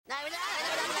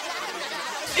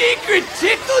secret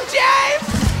tickle,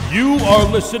 James? You are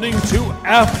listening to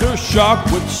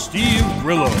Aftershock with Steve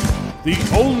Grillo, the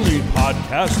only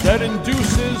podcast that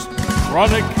induces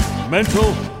chronic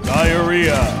mental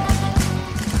diarrhea.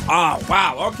 Ah,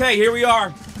 wow. Okay, here we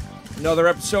are. Another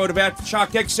episode of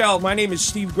Aftershock XL. My name is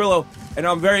Steve Grillo, and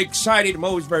I'm very excited. I'm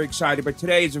always very excited, but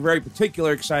today is a very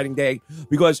particular exciting day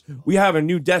because we have a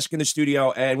new desk in the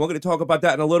studio, and we're going to talk about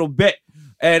that in a little bit.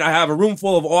 And I have a room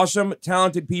full of awesome,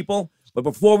 talented people. But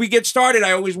before we get started,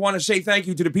 I always want to say thank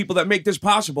you to the people that make this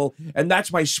possible, and that's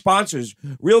my sponsors.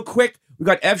 Real quick, we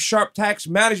got F Sharp Tax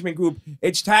Management Group.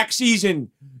 It's tax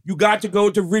season. You got to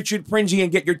go to Richard Prinzi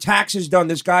and get your taxes done.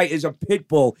 This guy is a pit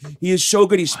bull. He is so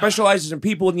good. He specializes in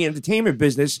people in the entertainment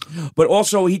business, but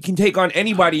also he can take on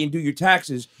anybody and do your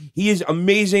taxes. He is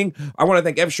amazing. I want to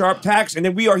thank F Sharp Tax. And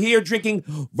then we are here drinking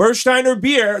Versteiner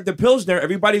beer, the Pilsner.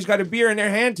 Everybody's got a beer in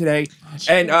their hand today.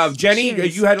 And Jenny,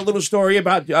 you had a little story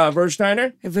about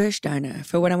Versteiner? Versteiner,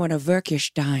 for when I want to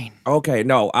Verkestein. Okay,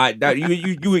 no.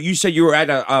 You said you were at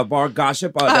a bar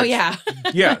gossip. Oh, yeah.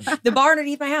 Yeah. The bar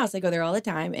underneath my house. I go there all the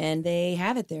time, and they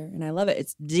have it there, and I love it.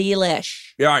 It's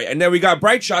delish. Yeah, all right. And then we got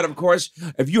Bright Shot, of course.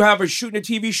 If you have a shooting a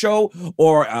TV show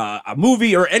or a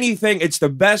movie or anything, it's the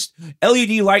best LED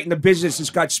light in the business. It's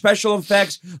got special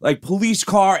effects like police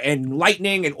car and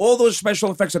lightning and all those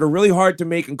special effects that are really hard to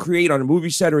make and create on a movie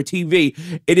set or a TV.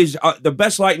 It is the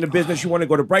best light in the business. You want to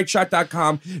go to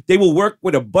brightshot.com. They will work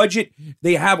with a budget.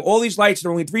 They have all these lights.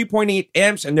 They're only 3.8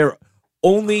 amps, and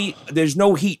there's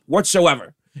no heat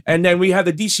whatsoever. And then we have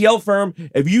the DCL firm.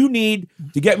 If you need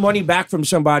to get money back from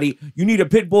somebody, you need a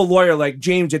pit bull lawyer like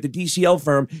James at the DCL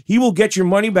firm. He will get your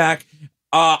money back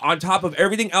on top of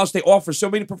everything else. They offer so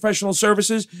many professional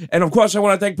services. And of course, I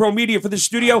want to thank Pro Media for the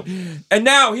studio. And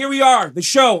now here we are, the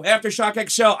show, Aftershock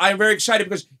XL. I am very excited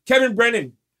because Kevin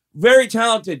Brennan, very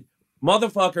talented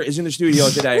motherfucker, is in the studio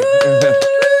today.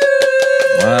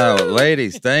 Wow,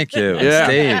 ladies, thank you.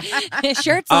 Yeah. Steve.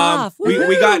 Shirts off. We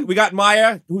got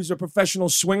Maya, who's a professional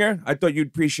swinger. I thought you'd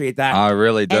appreciate that. I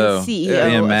really do. And CEO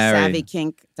Being of married.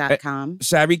 SavvyKink.com.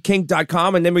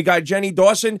 SavvyKink.com. And then we got Jenny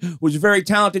Dawson, who's a very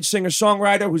talented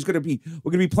singer-songwriter, we're going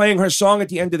to be playing her song at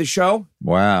the end of the show.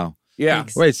 Wow. Yeah.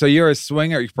 Thanks. Wait, so you're a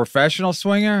swinger, a professional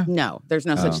swinger? No, there's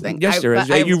no such thing. Yes, there is.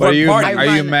 I- You But run are you, parties.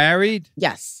 are you married?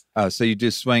 Yes. Oh, so you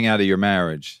just swing out of your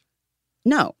marriage.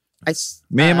 No.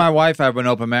 Me and my wife have an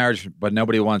open marriage, but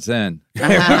nobody wants in.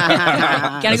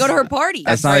 Gotta go to her party.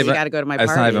 That's not right, even- you got to go to my That's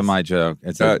parties. not even my joke.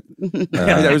 It's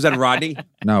Was that Rodney?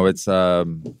 no, it's I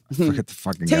forget the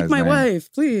fucking Take guy's my name.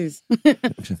 wife, please.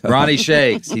 Ronnie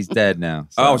Shakes. He's dead now.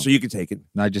 So you can take it.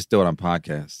 I just do it on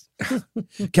podcasts.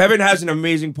 Kevin has an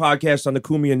amazing podcast on the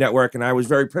Kumia Network, and I was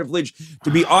very privileged to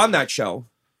be on that show.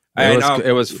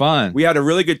 It was fun. We had a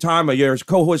really good time. Your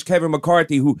co-host Kevin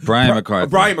McCarthy, Brian McCarthy.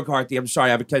 Brian McCarthy. I'm sorry,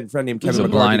 I have a friend named Kevin He's a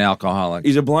McCarthy. blind alcoholic.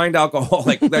 He's a blind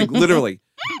alcoholic, like literally.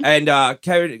 And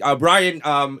Brian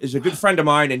is a good friend of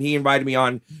mine, and he invited me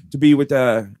on to be with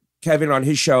Kevin on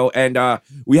his show, and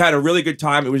we had a really good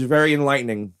time. It was very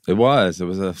enlightening. It was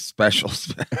a special.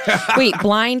 Wait,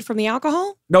 blind from the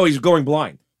alcohol? No, he's going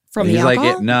blind. From He's the like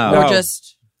alcohol? it- no. Or No.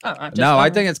 just... No,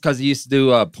 I think it's because he used to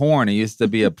do porn. He used to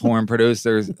be a porn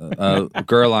producer,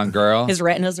 girl on girl. His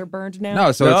retinas are burned now?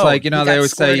 No, so No. it's like, He they got would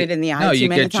say, squirted in the eye no, too you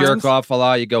many get jerk times? off a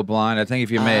lot, you go blind. I think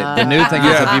if you make, the new thing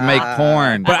is if you make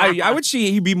porn, But I would say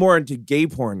he'd be more into gay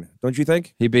porn, don't you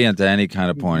think? he'd be into any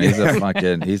kind of porn. He's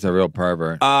he's a real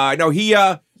pervert.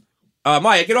 No,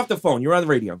 Maya, get off the phone. You're on the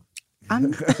radio.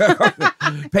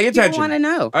 Pay You attention. want to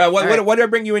know. What did I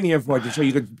bring you in here for? Just so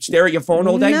you could stare at your phone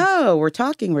all day? No, we're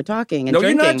talking and No, drinking.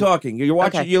 you're not talking. You're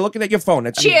watching. Okay. You're looking at your phone.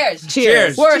 That's Cheers.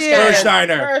 Cheers.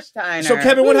 Versteiner. Versteiner. So,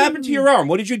 Kevin, what happened to your arm?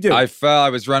 What did you do? I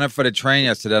was running for the train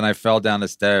yesterday and I fell down the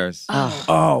stairs.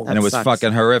 Oh. And it was sucks.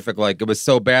 fucking horrific. Like, it was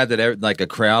so bad that a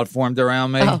crowd formed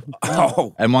around me.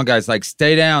 Oh. And one guy's like,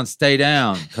 stay down.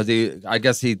 Because I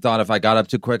guess he thought if I got up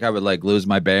too quick, I would like lose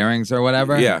my bearings or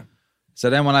whatever. Yeah. So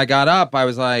then when I got up, I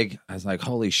was like,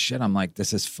 holy shit. I'm like,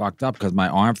 this is fucked up because my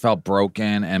arm felt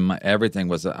broken and everything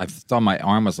was, I thought my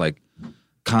arm was like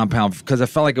compound because I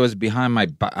felt like it was behind my,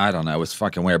 I don't know. It was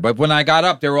fucking weird. But when I got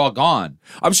up, they were all gone.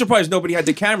 I'm surprised nobody had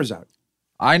the cameras out.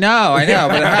 I know. But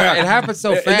it happened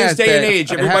so fast. In this day and that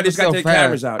age, it everybody's got happened their so fast.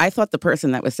 cameras out. I thought the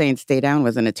person that was saying stay down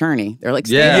was an attorney. They're like,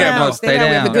 stay Yeah, down, no, stay down.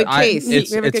 We have a good case. It's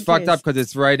We have a good fucked case. up because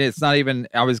it's right. It's not even.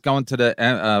 I was going to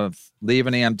the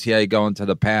leaving the MTA, going to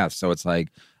the path. So it's like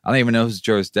I don't even know whose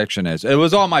jurisdiction it is. It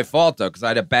was all my fault though because I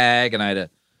had a bag and I had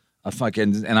a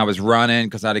fucking and I was running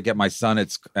because I had to get my son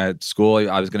at school.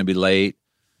 I was going to be late,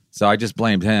 so I just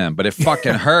blamed him. But it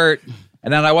fucking hurt.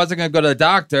 And then I wasn't going to go to the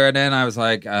doctor. And then I was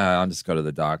like, I'll just go to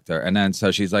the doctor. And then so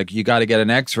she's like, you got to get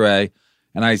an x-ray.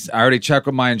 And I already checked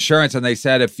with my insurance, and they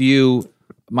said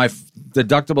my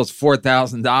deductible's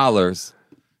 $4,000.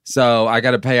 So I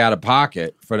got to pay out of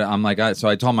pocket for the. I'm like, so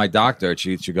I told my doctor.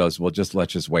 She goes, well,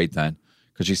 let's just wait then,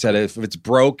 because she said if it's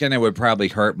broken, it would probably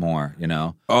hurt more.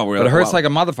 Oh, really? But it hurts Wow. like a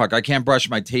motherfucker. I can't brush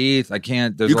my teeth. I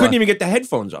can't. You couldn't even get the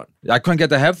headphones on. I couldn't get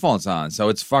the headphones on, so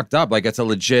it's fucked up. Like it's a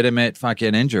legitimate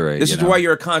fucking injury. This is why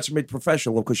you're a consummate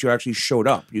professional, because you actually showed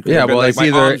up. You could Yeah, have been well, like,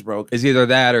 my arm's broke. it's either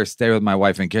that or stay with my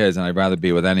wife and kids, and I'd rather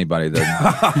be with anybody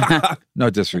than. No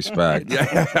disrespect,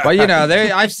 but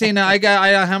I've seen.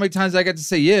 How many times I get to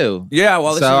see you? Yeah,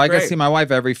 well, this so is I great. get to see my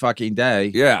wife every fucking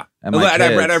day. Yeah, And my and I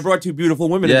kids. brought two beautiful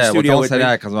women in the Yeah, well, studio don't with say me.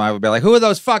 that because I would be like, "Who are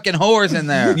those fucking whores in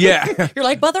there?" Yeah, You're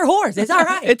like, but they're whores. It's all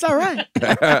right. It's all right.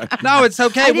 No, it's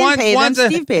okay. I didn't pay them.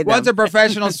 Steve paid them. One's a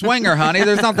professional swinger, honey.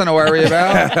 There's nothing to worry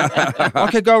about.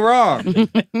 What could go wrong?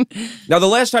 Now, the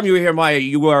last time you were here, Maya,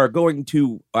 you were going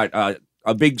to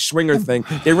a big swinger thing.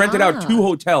 They rented out 2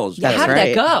 hotels. That's How did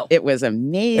right. that go? It was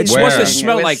amazing. It's supposed to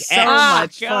smell It was like so ass.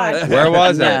 much fun. Where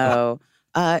was it? No.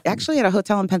 Actually, at a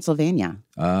hotel in Pennsylvania.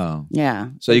 Oh, Yeah.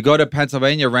 so you go to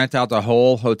Pennsylvania, rent out the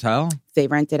whole hotel? They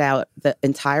rented out the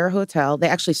entire hotel. They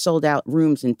actually sold out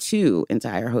rooms in 2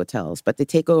 entire hotels, but they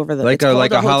take over the Like it's a- called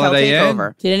like a hotel Holiday Inn?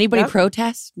 takeover. Did anybody Yep.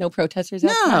 protest? No protesters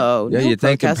outside? No, Yeah, no you'd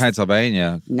think in protest.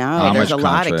 Pennsylvania. No, Amish there's a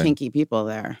lot of country. kinky people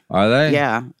there. Are they?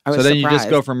 Yeah, I was So then you surprised. just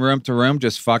go from room to room,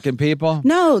 just fucking people?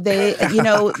 No, they,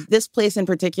 this place in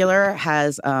particular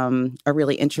has a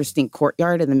really interesting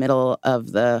courtyard in the middle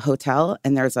of the hotel,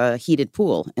 and there's a heated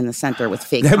pool in the center with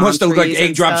fake. That palm must have looked like trees egg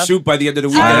and drop stuff. soup by the end of the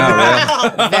weekend.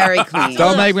 I know, Very clean.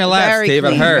 Don't make me laugh, Very Steve. It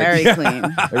clean, hurts. Very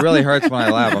clean. It really hurts when I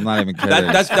laugh. I'm not even kidding.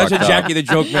 That's It's a fucked up. Jackie the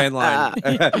Joke Man line.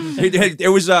 It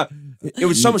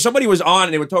was somebody was on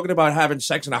and they were talking about having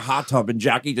sex in a hot tub, and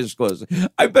Jackie just goes,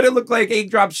 "I bet it looked like egg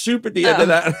drop soup at the end of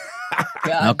that."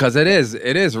 No, because it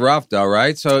is rough though,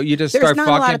 right? So you just There's start not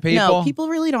a lot fucking of people. No, people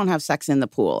really don't have sex in the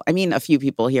pool. I mean, a few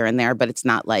people here and there, but it's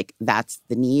not like that's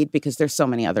the need because there's so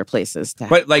many other places to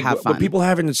But like, have were fun. people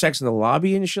having sex in the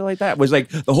lobby and shit like that? Was like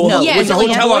the whole No, Yeah, was is the it like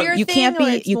a hotel voyeur on? you can't thing, or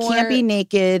be it's you more- can't be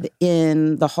naked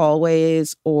in the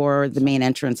hallways or the main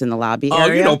entrance in the lobby Oh,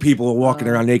 area. you know, people were walking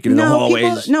around naked in the no,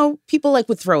 hallways. people like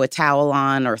would throw a towel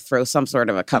on or throw some sort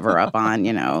of a cover up on.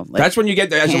 Like, That's when you get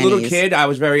there. As a little panties. kid, I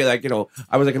was very like,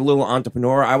 I was like a little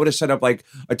entrepreneur. I would have set up like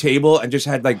a table and just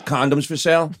had like condoms for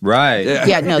sale. Right.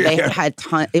 yeah, no, they had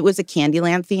it was a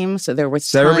Candyland theme, so there was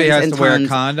So everybody tons has and to wear a tons.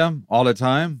 condom all the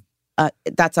time?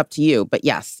 That's up to you, but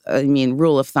yes, I mean,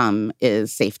 rule of thumb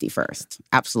is safety first.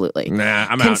 Absolutely. Nah,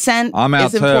 I'm out. Consent. I'm out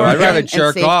is too. important I'd rather and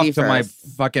jerk safety off to my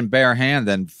first. fucking bare hand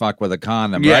than fuck with a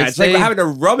condom. Yeah, right, it's like Steve? having a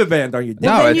rubber band on your dick.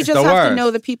 No, Well, then you it's just the have worst. to know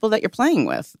the people that you're playing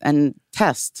with and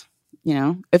test.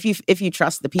 If you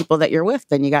trust the people that you're with,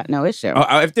 then you got no issue.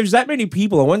 If there's that many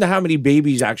people, I wonder how many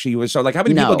babies actually was. So, like, how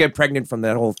many No. people get pregnant from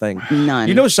that whole thing? None.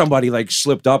 You know, somebody like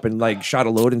slipped up and like shot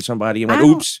a load in somebody and went, I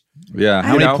don't- "Oops." Yeah.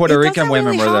 How You many know? Puerto It Rican doesn't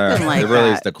women really were there? happen like it really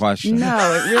is that. the question.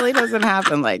 No, it really doesn't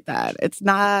happen like that. It's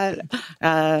not.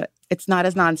 It's not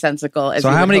as nonsensical as. So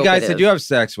you how would many hope guys it did is. you have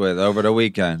sex with over the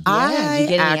weekend? Yeah, did I you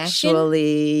get any action?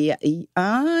 actually,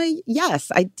 yes,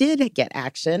 I did get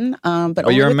action, but But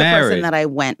only you're with the married. person that I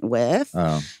went with,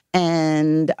 Oh.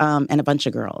 and a bunch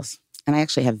of girls, and I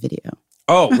actually have video.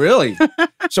 Oh, really?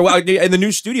 So in the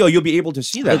new studio, you'll be able to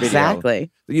see that video.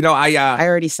 Exactly. You know, I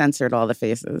already censored all the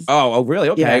faces. Oh, really?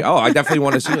 Okay. Yeah. Oh, I definitely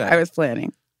want to see that. I was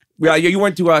planning. Yeah, you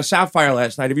went to Sapphire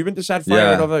last night. Have you been to Sapphire?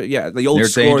 Yeah. Yeah, the old Near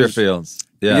Scores. Dangerfields.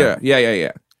 Yeah.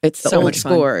 Yeah. It's the So old much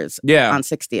fun. Scores Yeah. on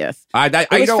 60th. I It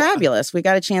was you know, fabulous. We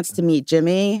got a chance to meet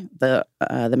Jimmy, the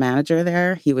manager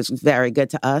there. He was very good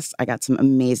to us. I got some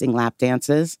amazing lap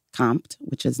dances comped,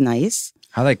 which is nice.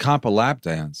 How they comp a lap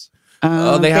dance? They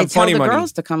have tell funny the money.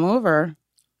 girls to come over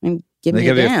and give They me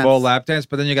give a you dance. a full lap dance,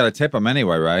 but then you got to tip them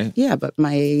anyway, right? Yeah, but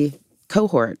my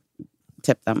cohort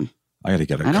tipped them. I got to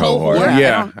get a I don't- cohort. Yeah,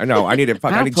 Yeah, I know. I need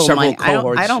I need pull several money.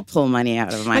 cohorts. I don't pull money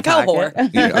out of my A cohort.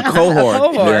 pocket. Yeah, a cohort.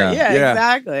 cohort. Yeah.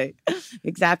 Yeah,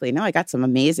 exactly. No, I got some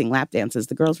amazing lap dances.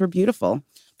 The girls were beautiful,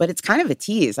 but it's kind of a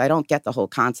tease. I don't get the whole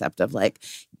concept of like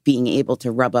being able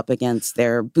to rub up against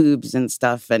their boobs and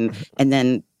stuff, and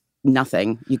then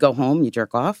nothing. You go home, you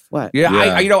jerk off. What? Yeah,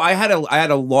 Yeah. I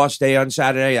had a lost day on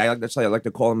Saturday. That's what I like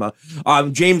to call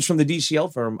him. James from the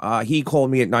DCL firm. He called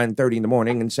me at 9:30 in the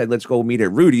morning and said, "Let's go meet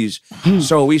at Rudy's."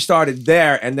 So we started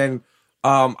there, and then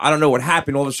I don't know what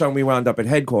happened. All of a sudden, we wound up at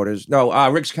headquarters. No,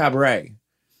 Rick's Cabaret.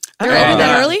 They're open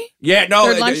that Yeah. early? Yeah, no,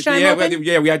 Their lunchtime yeah, open?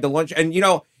 we had the lunch, and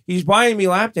he's buying me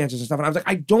lap dances and stuff, and I was like,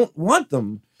 I don't want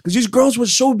them because these girls were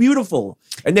so beautiful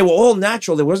and they were all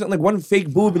natural. There wasn't like one fake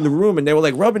boob in the room, and they were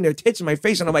like rubbing their tits in my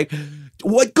face, and I'm like,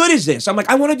 what good is this? I'm like,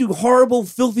 I want to do horrible,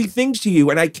 filthy things to you,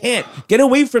 and I can't. Get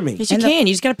away from me. Yes, you can.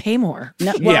 You just got to pay more.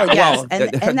 No, Yeah, well, yes, well,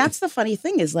 and that's the funny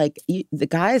thing is like the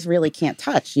guys really can't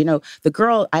touch. You know, the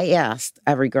girl, I asked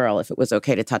every girl if it was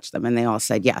okay to touch them, and they all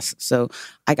said yes. So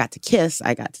I got to kiss,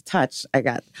 I got to touch,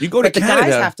 You go to but the Canada.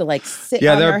 guys have to like sit.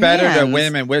 Yeah, on they're their better to hands.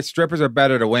 women. Strippers are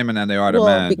better to women than they are to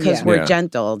Well, men. because we're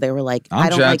gentle. They were like, I'm I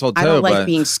don't gentle like, I don't too, like but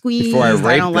being squeezed. before I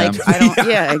rape don't like. them. I don't.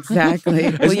 Yeah, exactly.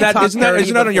 Will you talk isn't that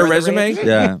dirty on your before the resume? rape?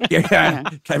 Yeah. Yeah,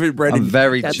 Kevin Brennan. I'm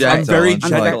very That's gentle. right. very until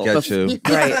gentle. I get you.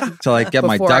 Right. Till I get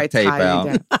my Before I duct tape tie you out.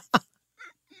 down.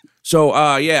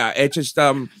 So yeah, it just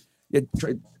what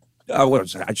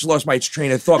was that? I just lost my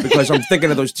train of thought because I'm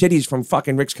thinking of those titties from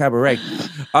fucking Rick's Cabaret.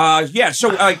 Yeah.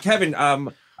 So Kevin,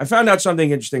 I found out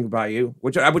something interesting about you,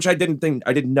 which I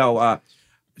didn't know.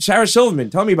 Sarah Silverman,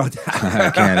 tell me about that. I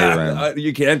can't even.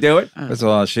 You can't do it First of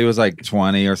all, she was like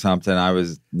 20 or something. I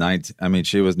was 19. I mean,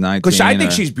 she was 19. because I think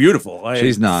or- she's beautiful.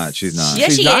 She's not. She's not.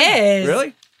 Yes, She's she not? is.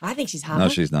 Really? I think she's hot. No,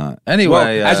 she's not. Anyway,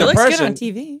 Well, as She a looks person- good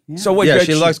on TV. So what? yeah,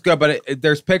 she looks good, but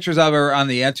there's pictures of her on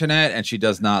the internet, and she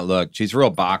does not look. She's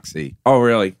real boxy. Oh,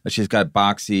 really? She's got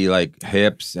boxy like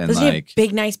hips and Doesn't he like. have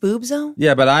big, nice boobs though?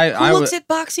 Yeah, but Who I looks would. at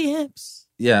boxy hips?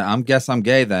 Yeah, I'm guess I'm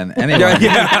gay then. Anyway.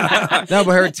 Yeah. No,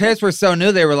 but her tits were so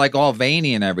new; they were like all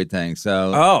veiny and everything.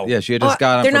 So, Oh. yeah, she had just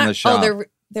got they're them from not. the shop.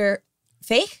 They're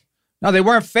fake. No, they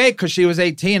weren't fake because she was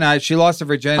 18. She lost her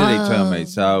virginity to me.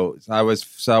 So I was when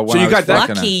So you I was got that-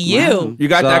 fucking her- Lucky you. You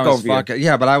got so that I going was for you. fucking-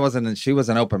 Yeah, but I wasn't. She was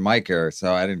an open micer,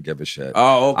 so I didn't give a shit.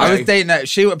 Oh, okay. I was dating that.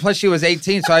 Plus she was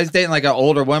 18, so I was dating like an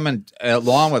older woman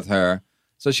along with her.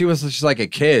 So she was just like a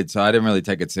kid, so I didn't really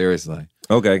take it seriously.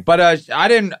 Okay. But I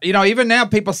didn't, even now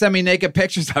people send me naked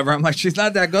pictures of her. I'm like, she's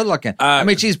not that good looking. I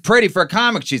mean, she's pretty for a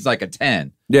comic. She's like a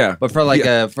 10. Yeah. But for like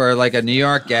a New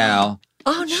York gal,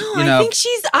 Oh no, You I know, think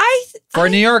she's. for a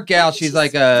New York gal, think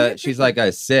she's like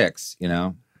a 6.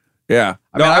 Yeah.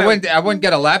 I mean, I wouldn't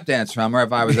get a lap dance from her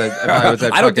if I was a I don't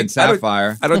fucking think-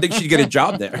 Sapphire. I don't think she'd get a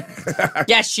job there.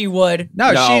 Yes, she would.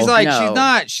 No, No, she's like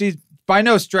no. she's by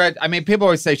no stretch. I mean, people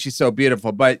always say she's so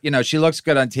beautiful, but she looks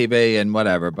good on TV and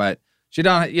whatever. But she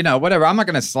don't, whatever. I'm not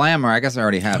gonna slam her. I guess I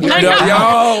already have. I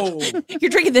know. Yo. You're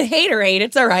drinking the haterade.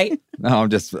 It's all right. No, I'm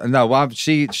just no. Well,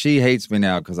 she hates me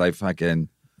now because I fucking.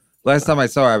 Last time I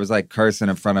saw her, I was like cursing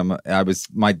in front of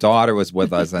my daughter was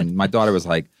with us, and my daughter was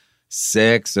like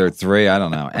 6 or 3, I don't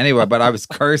know. Anyway, but I was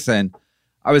cursing.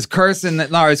 No, I was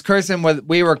cursing with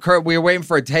we were waiting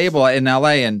for a table in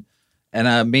LA,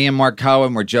 and me and Mark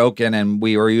Cohen were joking, and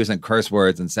we were using curse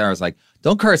words, and Sarah's like,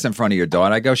 "Don't curse in front of your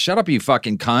daughter." I go, "Shut up, you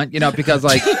fucking cunt," because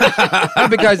like,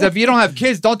 because if you don't have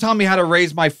kids, don't tell me how to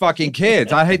raise my fucking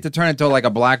kids. I hate to turn into like a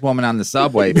black woman on the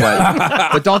subway,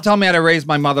 but don't tell me how to raise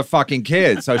my motherfucking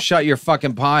kids. So shut your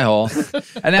fucking pie hole.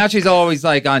 And now she's always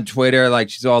like on Twitter, like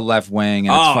she's all left wing,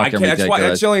 and it's I fucking can't. That's ridiculous. why.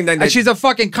 That's the only thing. And she's a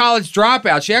fucking college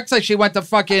dropout. She acts like she went to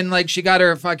fucking like she got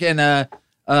her fucking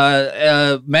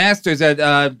master's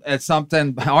at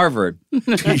something Harvard. I meant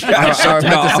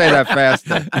to say that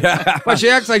faster. But she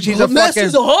acts like she's a fucking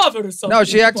Masters of Harvard or something. no.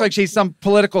 She acts like she's some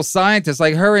political scientist,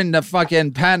 like her and the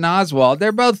fucking Patton Oswalt.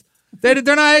 They're both. They're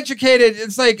not educated.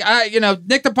 It's like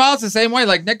Nick DePaul's the same way.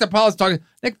 Like Nick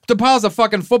DePaul's a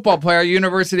fucking football player at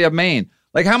University of Maine.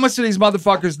 Like how much do these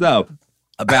motherfuckers know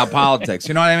about politics?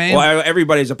 You know what I mean? Well,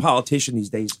 everybody's a politician these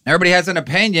days. Everybody has an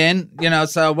opinion,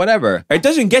 so whatever. It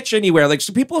doesn't get you anywhere. Like,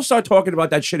 so people start talking about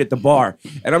that shit at the bar,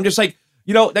 and I'm just like,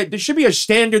 there should be a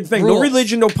standard thing. No Rules.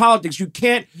 religion, no politics. You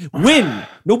can't win.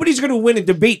 Nobody's going to win a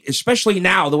debate, especially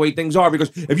now the way things are.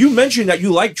 Because if you mention that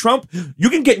you like Trump, you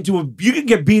can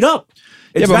get beat up.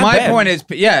 It's yeah, but that my bad. point is,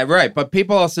 yeah, right. But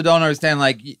people also don't understand,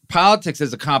 like, politics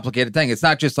is a complicated thing. It's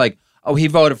not just like, oh, he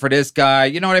voted for this guy.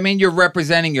 You know what I mean? You're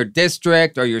representing your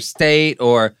district or your state,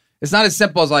 or it's not as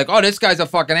simple as like, oh, this guy's a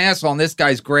fucking asshole and this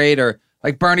guy's great, or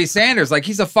like Bernie Sanders, like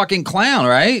he's a fucking clown,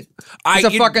 right? He's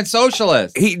a fucking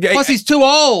socialist. Plus, he's too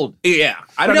old. Yeah,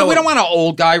 I don't know. We don't want an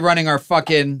old guy running our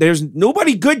fucking There's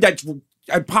nobody good that's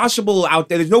possible out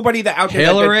there. There's nobody that out there.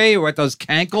 Hillary with those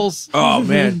cankles. Oh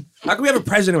man, how can we have a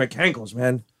president with cankles,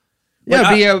 man?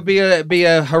 Yeah, be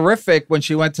a horrific when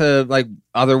she went to like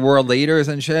other world leaders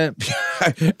and shit.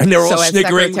 And they're all So as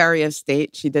sniggering. Secretary of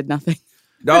State, she did nothing.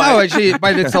 No,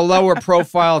 But it's a lower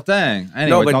profile thing.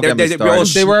 Anyway, but don't they're- get me they're started. all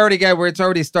See, it's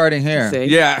already starting here. See?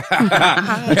 yeah.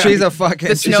 And she's a fucking,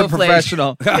 The she's a snowflake.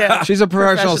 professional. Yeah. She's a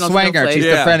professional swinger. snowflake. She's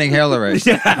Yeah. defending Hillary.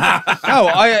 No,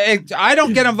 I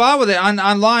don't get involved with it.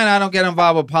 Online, I don't get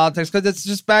involved with politics because it's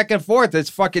just back and forth. It's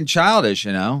fucking childish,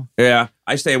 Yeah,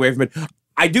 I stay away from it.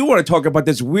 I do want to talk about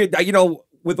this weird,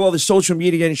 with all the social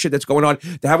media and shit that's going on,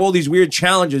 to have all these weird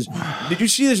challenges. Did you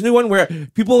see this new one where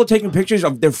people are taking pictures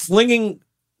of they're flinging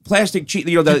plastic cheese,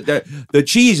 the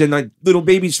cheese in like little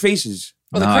babies' faces?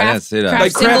 Oh, the No, I didn't see that.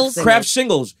 Like singles? craft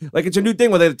singles. Like it's a new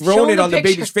thing where they're throwing Show it the on the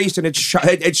picture. baby's face and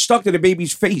it's stuck to the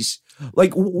baby's face.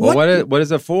 Like Well, what? what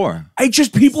is it for? I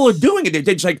just people are doing it.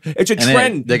 It's like it's a And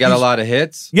trend. they got a lot of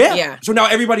hits. Yeah. Yeah. So now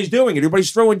everybody's doing it.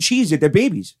 Everybody's throwing cheese at their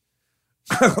babies.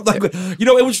 Like,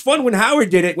 it was fun when Howard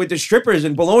did it with the strippers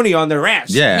and bologna on their ass.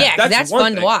 Yeah. Yeah, 'cause that's one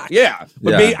fun to thing. watch. Yeah.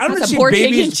 But Yeah. I don't That's see a poor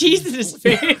taking babies, cheese in his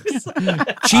face.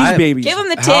 cheese babies. Give him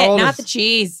the How tit, old not is- the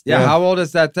cheese. Yeah, Yeah. how old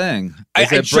is that thing?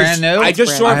 Is I it brand new? I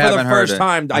just saw I it for the haven't heard first it.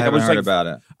 time. I Like, haven't was heard like, about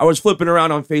it. I was flipping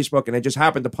around on Facebook and it just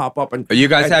happened to pop up. And You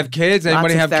guys I- have kids?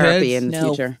 Anybody Lots of have therapy kids? in the No.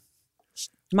 future.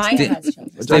 Mine has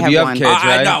children. I Steve, have you have one. kids,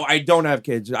 right? No, I don't have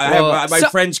kids. I Well, have my so-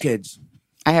 friends' kids.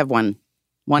 I have one.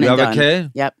 One You and have a done.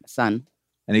 kid? Yep, son.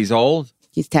 And he's old?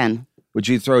 He's 10. Would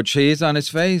you throw cheese on his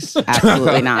face?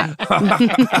 Absolutely not. I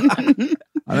mean,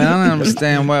 I don't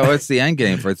understand what's the end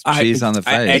game for cheese on the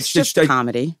face. It's just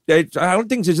comedy. I don't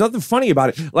think there's nothing funny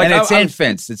about it. Like and it's I-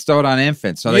 infants. It's thrown on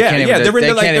infants, so they Yeah, can't yeah, even, they're in they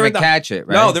the, like, can't they're even in the- catch it,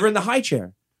 right? No, they're in the high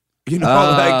chair.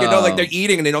 Like they're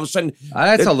eating, and then all of a sudden,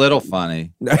 That's a little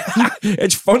funny.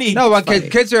 it's funny. No, when funny.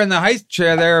 kids are in the high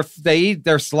chair, they eat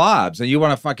their slobs, and you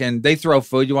want to they throw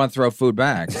food, you want to throw food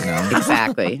back. You know,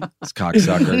 Exactly. it's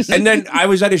cocksuckers. And then I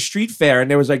was at a street fair, and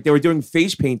there was like they were doing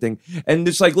face painting, and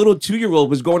this like little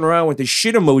 2-year-old was going around with the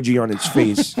shit emoji on its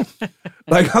face.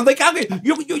 Like I'm like, how could,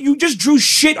 you just drew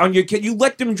shit on your kid. You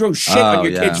let them draw shit on Oh,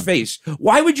 your yeah. kid's face.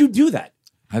 Why would you do that?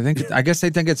 I guess they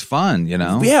think it's fun, you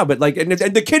know. Yeah, but like, and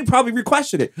the kid probably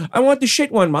requested it. I want the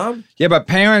shit one, Mom. Yeah, but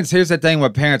parents, here's the thing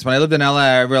with parents. When I lived in LA,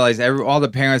 I realized all the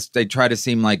parents, they try to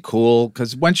seem like cool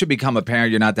because once you become a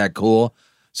parent, you're not that cool.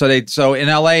 So in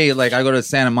LA, like I go to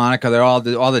Santa Monica, they're all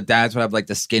the dads would have like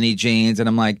the skinny jeans, and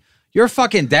I'm like, you're a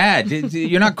fucking dad.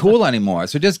 You're not cool anymore.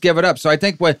 So just give it up. So I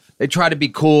think they try to be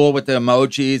cool with the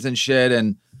emojis and shit,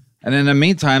 and in the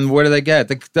meantime, where do they get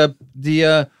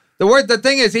the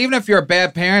thing is, even if you're a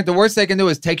bad parent, the worst they can do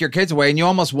is take your kids away, and you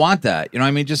almost want that. You know what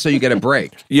I mean? Just so you get a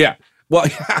break. Yeah. Well,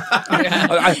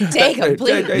 Take 'em,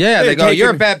 please. Yeah, they go, take you're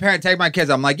a him. bad parent, take my kids.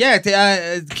 I'm like,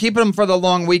 yeah, keep them for the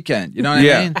long weekend. You know what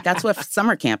Yeah. I mean? That's what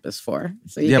summer camp is for.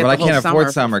 So you Yeah, get but I the whole can't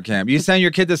afford summer camp. You send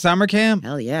your kid to summer camp?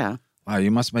 Hell yeah. Wow,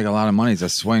 you must make a lot of money as a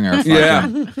swinger. Fucking- Yeah.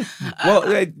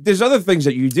 Well, there's other things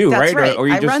that you do, That's right? right. Or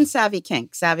you I just run Savvy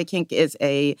Kink. Savvy Kink is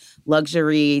a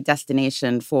luxury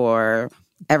destination for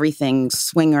everything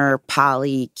swinger,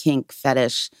 poly, kink,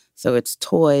 fetish. So it's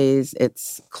toys,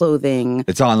 it's clothing,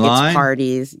 It's online? it's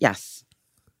parties. Yes.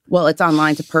 Well, it's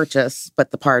online to purchase,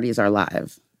 but the parties are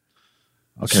live.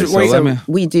 Okay, So so wait, let so- me...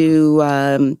 We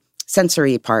do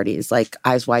sensory parties, like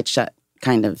eyes wide shut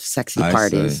kind of sexy I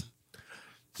parties. see.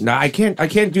 No, I can't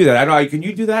do that. I know. Can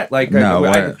you do that? Like, No,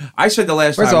 I said the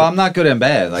last First time. of all, I'm not good in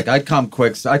bed. Like, I come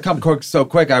quick so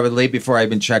quick, I would leave before I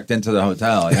even checked into the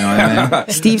hotel. You know what I mean?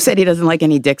 Steve said he doesn't like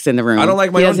any dicks in the room. I don't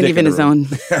like my He own doesn't dick even in his the room.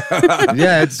 own.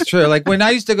 Yeah, it's true. Like when I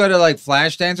used to go to like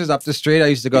flash dancers up the street, I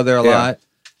used to go there a Yeah. lot.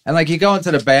 And like you go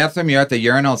into the bathroom, you're at the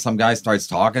urinal, some guy starts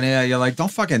talking to you. You're like, don't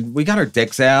fucking, we got our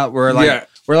dicks out. We're like, Yeah.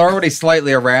 we're already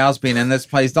slightly aroused being in this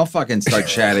place. Don't fucking start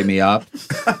chatting me up.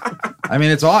 I mean,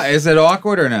 is it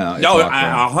awkward or no? It's No,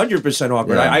 awkward. 100%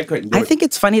 awkward. Yeah. I couldn't do I it. think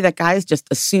it's funny that guys just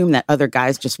assume that other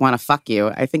guys just want to fuck you.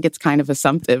 I think it's kind of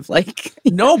assumptive. Like,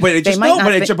 No, but it They just might no, not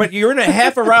but it's think- but you're in a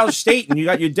half aroused state and you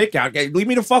got your dick out. Okay, leave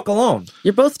me the fuck alone.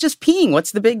 you're both just peeing.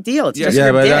 What's the big deal? It's just Yeah,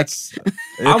 your but dick. that's, it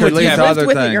I'm could with lead you. to I've Lived other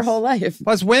with it things. your whole life.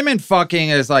 Plus, women fucking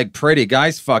is like pretty.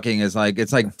 Guys fucking is like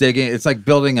it's like digging. It's like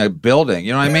building a building.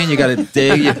 You know what I mean? You got to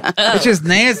dig. It's just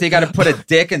nasty. You got to put a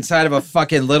dick inside of a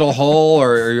fucking little hole,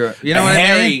 or you know what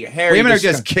I mean? Hairy Women are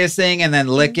disgust- just kissing and then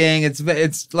licking.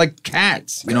 It's like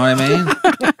cats. You know what I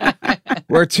mean?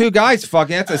 We're two guys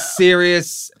fucking. That's a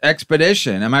serious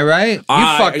expedition. Am I right? You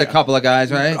fucked a couple of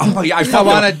guys, right? Oh yeah, I Oh, fucked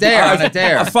on him. a dare, on a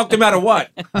dare. I fucked him out of what?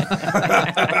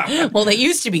 Well, they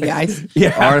used to be guys.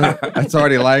 Yeah. That's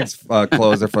already Lang's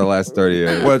closer for the last 30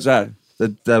 years. What's that?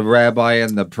 The rabbi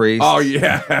and the priest. Oh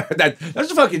yeah, that's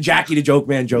a fucking Jackie the Joke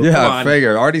Man joke. Come Yeah, on. I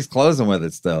figure. Artie's closing with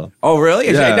it still. Oh really?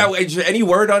 Yeah. Is there any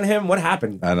word on him? What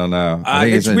happened? I don't know. I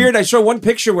think It's he's in- weird. I saw one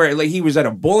picture where like he was at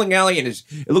a bowling alley and it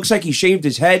looks like he shaved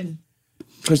his head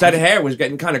because that hair was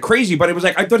getting kind of crazy. But it was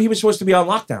like I thought he was supposed to be on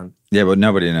lockdown. Yeah, but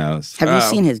nobody knows. Have you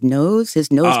seen his nose?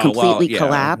 His nose Oh, completely well, yeah.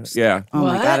 collapsed. Yeah. Oh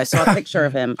my What? god! I saw a picture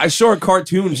of him. I saw a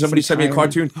cartoon. Somebody sent me a entire-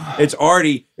 cartoon. It's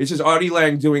Artie. It says Artie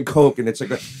Lang doing coke, and it's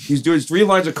like he's doing 3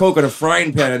 lines of coke on a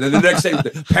frying pan, and then the next thing,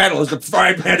 the panel is the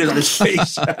frying pan is on his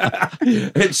face.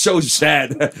 It's so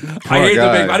sad. I hate to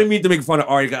guy. make. I didn't mean to make fun of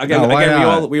Artie. Again, No, why again,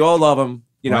 not? we all love him.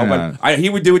 You know, Why but he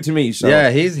would do it to me. So Yeah,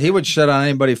 he would shit on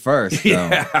anybody first. So.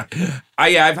 yeah,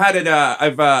 I've had it.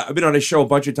 I've been on his show a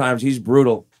bunch of times. He's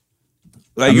brutal.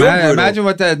 Like, you're brutal. Imagine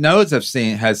what that Nose has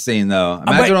seen though.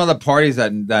 Imagine all the parties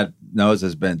that Nose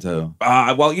has been to.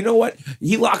 Well, you know what?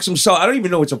 He locks himself. I don't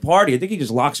even know it's a party. I think he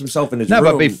just locks himself in his room.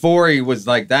 No, but before he was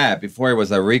like that, before he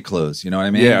was a recluse, you know what I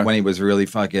mean? Yeah. When he was really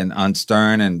fucking on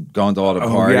Stern and going to all the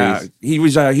parties. Yeah, he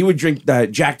was. He would drink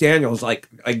Jack Daniels like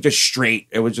just straight.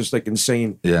 It was just like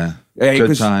insane. Yeah. Yeah,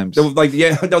 Good times. Like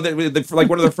like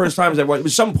one of the first times I went, it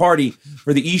was some party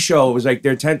for the E Show. It was like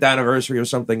their 10th anniversary or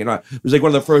something, and it was like one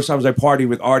of the first times I partied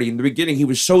with Artie. In the beginning, he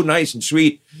was so nice and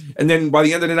sweet, and then by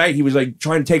the end of the night, he was like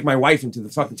trying to take my wife into the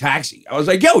fucking taxi. I was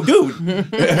like, "Yo, dude,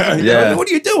 Yeah. what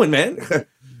are you doing, man?"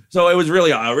 So it was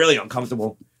really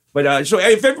uncomfortable. But so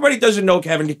if everybody doesn't know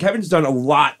Kevin's done a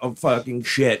lot of fucking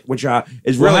shit, which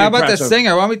is really How about impressive. the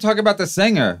singer? Why don't we talk about the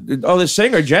singer? Oh, the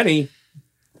singer, Jenny.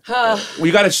 Well,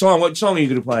 you got a song. What song are you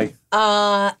going to play?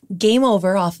 Game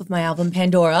Over off of my album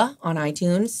Pandora on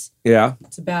iTunes. Yeah.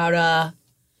 It's about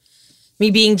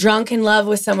me being drunk in love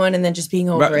with someone and then just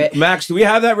being over it. Max, do we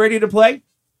have that ready to play?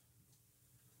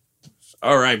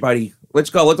 All right, buddy. Let's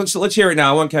go. Let's hear it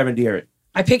now. I want Kevin to hear it.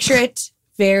 I picture it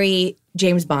very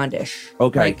James Bondish.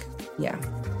 Okay. Like, yeah.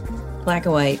 Black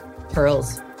and white,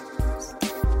 pearls.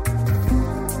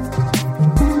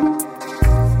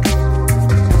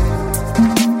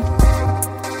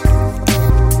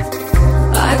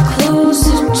 Close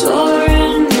the door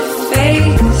in your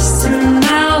face, and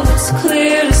now it's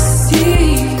clear to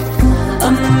see.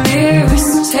 A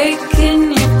mirror's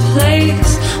taking your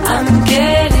place. I'm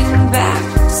getting back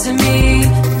to me.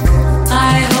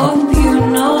 I hope you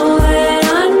know that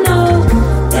I know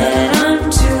that I'm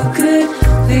too good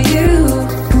for you.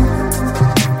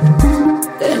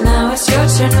 That now it's your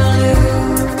turn to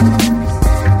lose.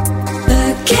 The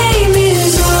game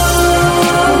is over.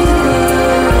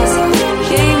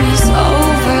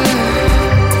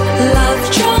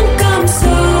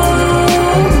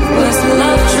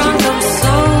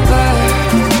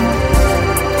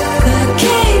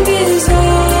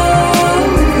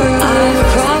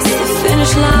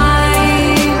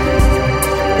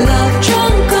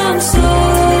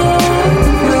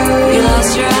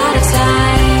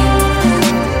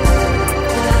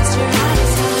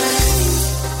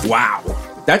 Wow.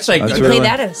 That's like You play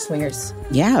that at a swingers.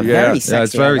 Yeah, Yeah. very sexy.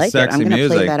 it's very I like sexy it. I'm going to play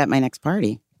music. that at my next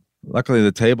party. Luckily,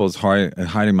 the table's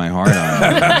hiding my heart on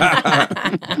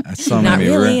it. That song Not made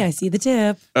me really. I see the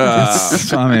tip. That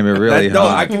song made me really no,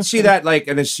 hot. I can see that like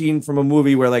in a scene from a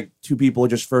movie where like two people are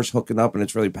just first hooking up and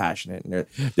it's really passionate and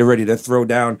they're ready to throw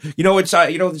down. You know, it's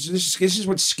this is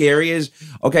what's scary is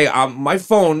okay. My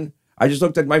phone. I just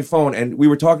looked at my phone and we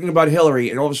were talking about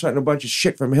Hillary and all of a sudden a bunch of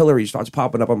shit from Hillary starts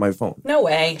popping up on my phone. No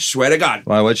way. Swear to God.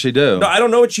 Why? What'd she do? No, I don't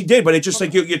know what she did, but it's just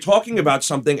like you're talking about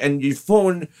something and your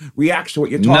phone reacts to what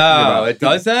you're talking about. No, it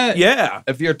does that? Yeah.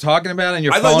 If you're talking about it and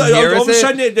your I phone thought hears all of a it?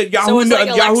 sudden the Yahoo, it's like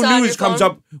Alexa Yahoo on News your comes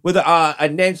phone? up with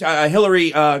a Hillary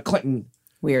Clinton.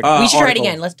 Weird. We should try it article.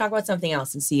 again. Let's talk about something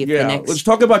else and see if the Yeah, next. let's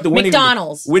talk about the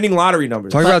McDonald's. winning lottery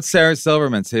numbers. Talk about Sarah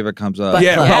Silverman, see if it comes up. But-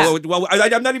 Yeah, Yeah. well,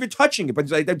 I'm not even touching it, but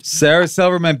Sarah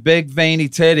Silverman, big veiny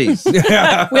titties.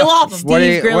 We'll all Steve what do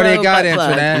you Grillo got, butt plug.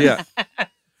 Internet? yeah.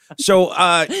 So,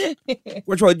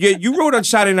 which one? You wrote on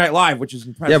Saturday Night Live, which is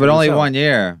impressive. Yeah, but only yourself. 1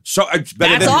 year. So it's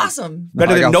better That's than awesome.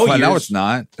 better I than got no fun. years. No, it's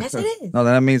not. Yes, it is. No,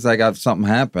 that means I got something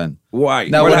happen. Why?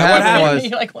 No, what happened was-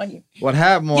 You're like 1 year. What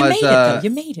happened You was made it though. You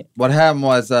made it. what happened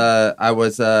was I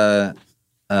was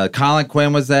Colin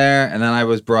Quinn was there, and then I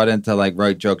was brought in to like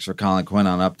write jokes for Colin Quinn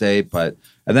on Update,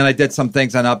 and then I did some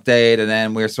things on Update, and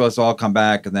then we were supposed to all come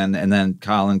back, and then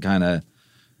Colin kind of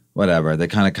whatever, they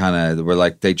kind of were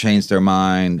like they changed their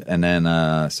mind, and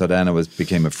then so then it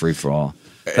became a free for all.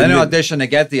 Then I auditioned to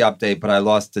get the Update, but I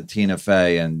lost to Tina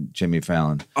Fey and Jimmy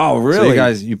Fallon. Oh, really? So you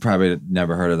guys, you probably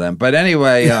never heard of them, but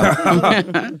anyway.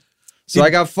 So I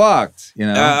got fucked, you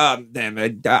know. Damn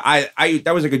it! I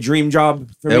that was like a dream job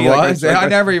for me. It Like, was. like, I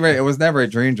never even. It was never a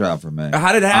dream job for me.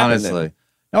 How did it happen, Honestly, then?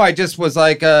 no. I just was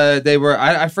like, they were.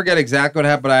 I forget exactly what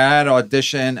happened. But I had an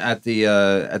audition at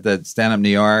the Stand Up New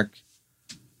York,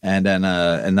 and then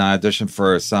I auditioned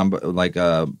for some like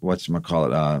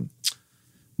whatchamacallit,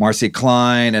 Marcy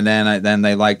Klein, and then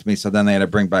they liked me, so then they had to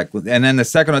bring back. And then the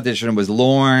second audition was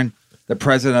Lorne, the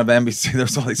president of NBC.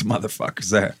 There's all these motherfuckers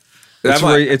there.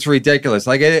 It's ridiculous.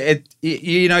 Like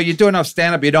you know, you do enough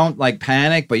stand up, you don't like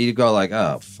panic, but you go like,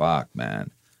 oh fuck,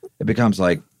 man. It becomes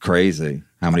like crazy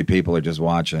how many people are just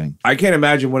watching. I can't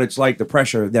imagine what it's like, the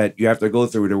pressure that you have to go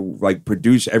through to like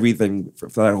produce everything for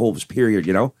that whole period.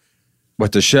 You know.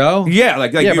 What, the show? Yeah,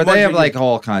 like yeah, you but they have watch- like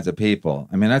all kinds of people.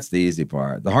 I mean, that's the easy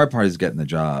part. The hard part is getting the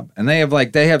job, and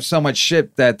they have so much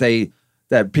shit that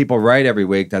people write every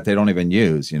week that they don't even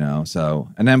use, you know. So,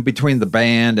 and then between the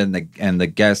band and the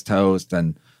guest host,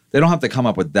 and they don't have to come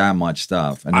up with that much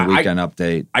stuff. And the weekend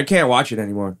update. I can't watch it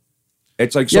anymore.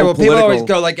 It's like so yeah, well, political. people always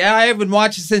go like, I haven't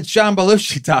watched it since John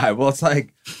Belushi died. Well, it's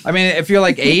like, I mean, if you're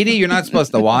like 80, you're not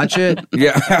supposed to watch it.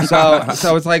 Yeah.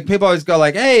 So it's like people always go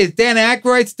like, hey, is Dan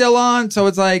Aykroyd still on? So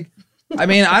it's like, I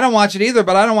mean, I don't watch it either,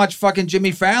 but I don't watch fucking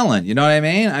Jimmy Fallon. You know what I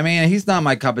mean? I mean, he's not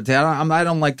my cup of tea. I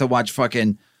don't like to watch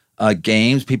fucking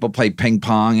games. People play ping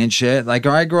pong and shit. Like,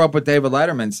 I grew up with David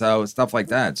Letterman, so stuff like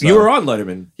that. So. You were on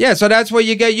Letterman. Yeah, so that's what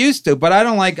you get used to. But I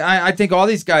don't like, I think all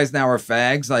these guys now are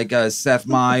fags, like Seth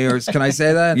Meyers. Can I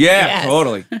say that? Yeah, Yes.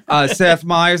 totally. Seth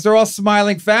Meyers. They're all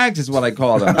smiling fags is what I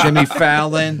call them. Jimmy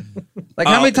Fallon. Like,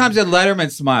 how many times did Letterman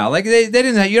smile? Like, they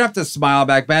didn't, you don't have to smile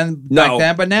back then,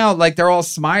 but now, like, they're all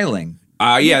smiling.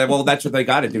 Yeah, well, that's what they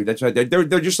got to do. That's right. They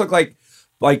just look like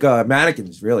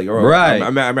mannequins, really, or Right. a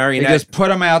You marionette. just put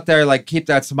them out there, like, keep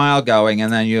that smile going,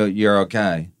 and then you're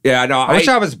okay. Yeah, no, I wish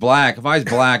I was black. If I was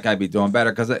black, I'd be doing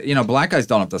better because, you know, black guys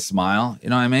don't have to smile. You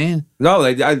know what I mean? no,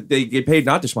 they get paid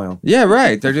not to smile. Yeah,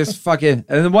 right. They're just fucking.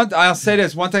 And I'll say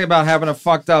this one thing about having a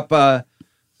fucked up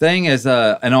thing is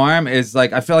an arm is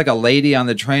like, I feel like a lady on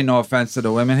the train. No offense to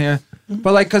the women here,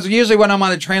 but like, because usually when I'm on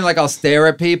the train, like I'll stare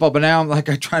at people, but now I'm like,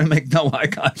 I try to make no eye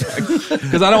contact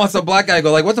because I don't want some black guy to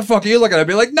go like, what the fuck are you looking at? I'd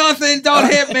be like, nothing, don't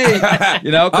hit me,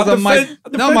 you know, because I'm like,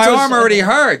 no, my arm already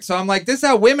hurt. So I'm like, this is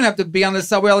how women have to be on the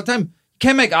subway all the time.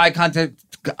 Can't make eye contact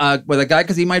with a guy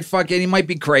because he might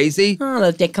be crazy. Oh,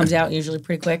 the dick comes out usually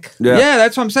pretty quick. Yeah,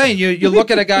 that's what I'm saying. You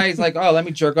look at a guy, he's like, oh, let me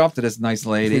jerk off to this nice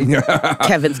lady.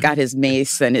 Kevin's got his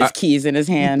mace and his keys in his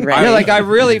hand, right? Yeah, like I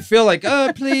really feel like,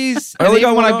 please. And really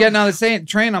even when going I'm getting on the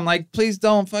train, I'm like, please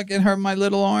don't fucking hurt my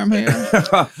little arm here.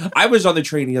 I was on the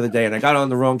train the other day, and I got on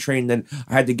the wrong train. Then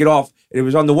I had to get off. And it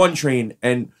was on the one train,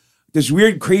 and this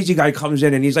weird crazy guy comes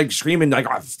in, and he's like screaming like,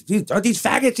 "Are these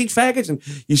faggots? These faggots!" And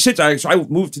he sits. So I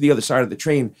moved to the other side of the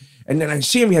train, and then I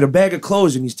see him. He had a bag of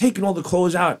clothes, and he's taking all the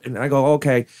clothes out. And I go,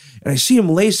 "Okay." And I see him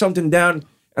lay something down,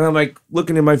 and I'm like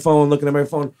looking at my phone. Then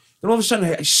all of a sudden,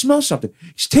 I smell something.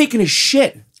 He's taking a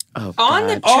shit. Oh, On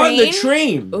the God. On the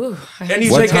train. Ooh, And he's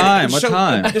What like, time? and What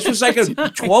time? This was like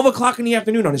at 12 o'clock in the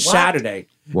afternoon on a Saturday.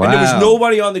 And there was Wow.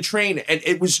 nobody on the train. And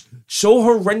it was so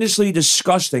horrendously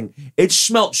disgusting. It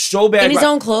smelled so bad. in his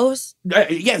own clothes.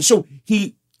 Yeah, so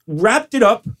he wrapped it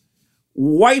up,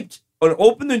 wiped, and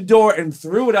opened the door and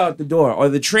threw it out the door, or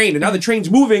the train. And now the train's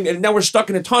moving, and now we're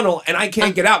stuck in a tunnel, and I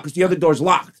can't get out because the other door's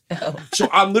locked. So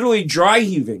I'm literally dry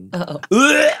heaving.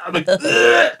 I'm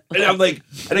like,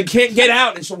 and I can't get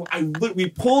out. And so we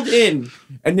pulled in,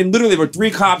 and then literally there were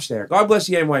 3 cops there. God bless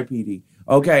the NYPD.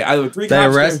 Okay, there were 3 They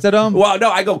cops. arrested there. him? Well, no,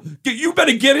 I go, you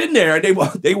better get in there. And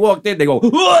they walked in. They go,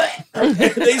 and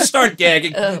they start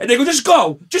gagging, and they go, just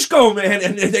go, man.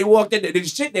 And they walked in. And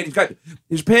he's sitting there. He's got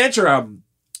his pants are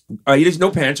he has no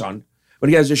pants on, but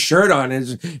he has his shirt on.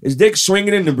 His dick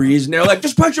swinging in the breeze, and they're like,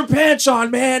 just put your pants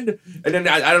on, man. And then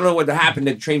I don't know what happened.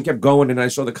 The train kept going, and I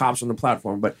saw the cops on the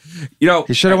platform. But you know,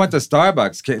 He should have went to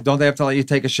Starbucks. Don't they have to let you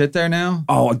take a shit there now?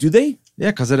 oh, do they?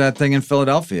 Yeah, because of that thing in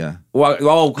Philadelphia. Well, I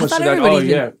because thought of that. everybody's been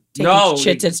Yeah. taking No.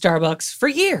 shits at Starbucks for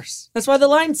years. That's why the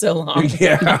line's so long.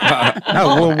 Yeah.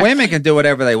 No, well, women can do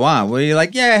whatever they want. Well, you're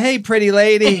like, yeah, hey, pretty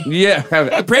lady. Yeah.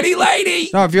 A pretty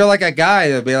lady. No, if you're like a guy,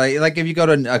 it'll be like if you go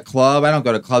to a club. I don't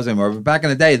go to clubs anymore. But back in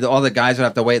the day, all the guys would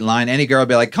have to wait in line. Any girl would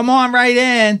be like, "Come on, right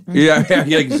in." Yeah,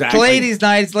 It's exactly. ladies'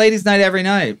 night. It's ladies' night every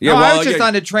night. Yeah, No, I well, was just yeah.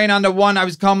 on the train on the one. I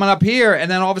was coming up here, and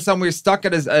then all of a sudden we were stuck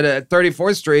at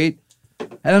 34th Street, and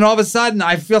then all of a sudden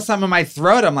I feel something in my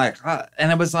throat. I'm like,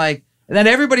 and it was like, and then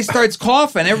everybody starts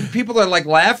coughing. People are like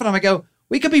laughing. I'm like, oh.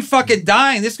 We could be fucking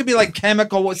dying. This could be like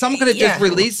chemical. Someone could have just Yeah.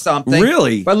 released something.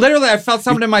 Really? But literally, I felt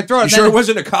something in my throat. You And sure then it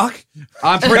wasn't a cock?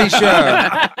 I'm pretty sure.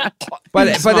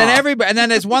 But then everybody, and then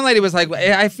this one lady was like,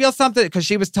 I feel something, because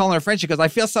she was telling her friend, she goes, I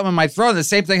feel something in my throat. And the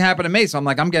same thing happened to me. So I'm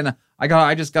like,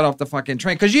 I just got off the fucking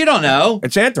train. Because you don't know.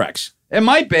 It's anthrax. It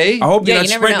might be. I hope you're Yeah, not you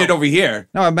never spreading know. it over here.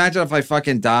 No, imagine if I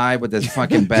fucking die with this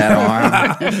fucking bad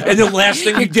arm. And the last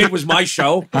thing you did was my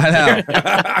show.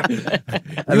 I know.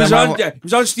 He was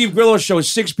on Steve Grillo's show.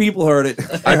 6 people heard it.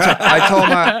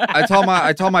 I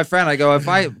told my friend, I go,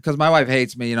 because my wife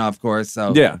hates me, of course.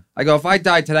 So Yeah. I go, if I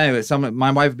die today,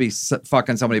 my wife would be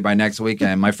fucking somebody by next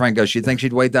weekend. My friend goes, she thinks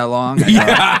she'd wait that long?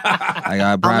 I go,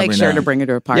 I'll probably make sure not. to bring her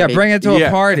to a party. Yeah, bring it to Yeah.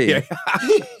 a party. Yeah.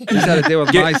 You had to deal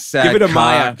with my sad Give it to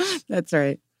Maya. cock. That's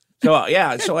right. So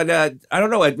yeah. So I don't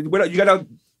know. You got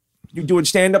you doing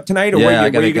stand up tonight, or Yeah, where I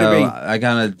you gotta gonna go. be? I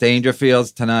got a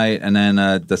Dangerfields tonight, and then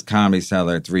this Comedy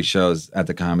Cellar. 3 shows at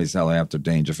the Comedy Cellar after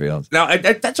Dangerfields. Now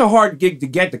that's a hard gig to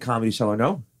get, the Comedy Cellar.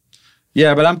 No.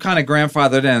 Yeah, but I'm kind of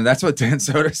grandfathered in. That's what Dan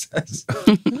Soder says.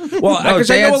 Well, No, because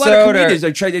I know Dan a lot of Soder- comedians.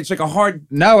 They try, it's like a hard.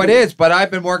 No, it is, but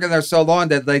I've been working there so long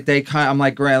that like I'm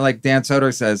like Dan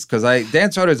Soder says, because Dan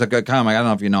Soder's a good comic. I don't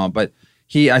know if you know him, but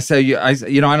I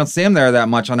don't see him there that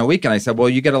much on a weekend. I said, well,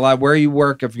 you get a lot. Where you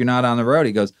work if you're not on the road?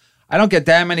 He goes, I don't get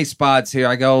that many spots here.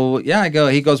 I go, yeah.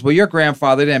 He goes, well, you're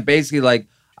grandfathered in. Basically, like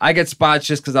I get spots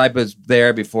just because I was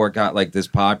there before it got like this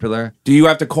popular. Do you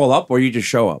have to call up, or you just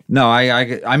show up? No,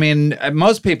 I mean,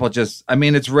 most people just, I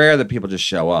mean, it's rare that people just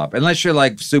show up. Unless you're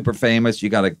like super famous, you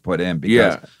got to put in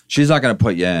because she's not going to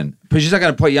put you in. But she's not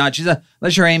going to put you on.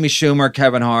 Unless you're Amy Schumer,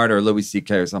 Kevin Hart, or Louis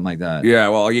C.K. or something like that. Yeah,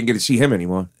 well, you ain't get to see him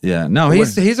anymore. Yeah. No,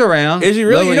 he's around. Is he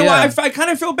really? Louis, You know yeah. what? I kind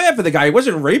of feel bad for the guy. He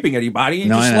wasn't raping anybody. He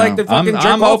No, just I like know. to fucking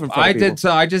jerk off in front of people.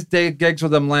 I just did gigs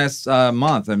with him last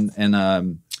month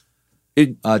in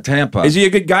Tampa. Is he a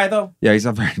good guy though? Yeah, he's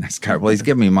a very nice guy. Well, he's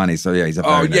giving me money, so yeah, he's a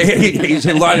very nice guy. He's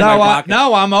in line in my pocket.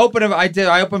 No, I'm open.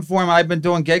 I opened for him. I've been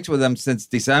doing gigs with him since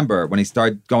December when he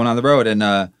started going on the road.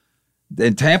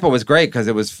 And Tampa was great because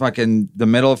it was fucking the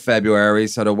middle of February,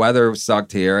 so the weather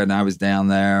sucked here, and I was down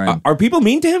there. And, Are people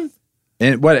mean to him?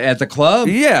 at the club?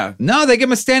 Yeah. No, they give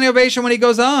him a standing ovation when he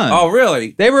goes on. Oh,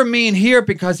 really? They were mean here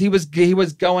because he was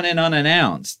going in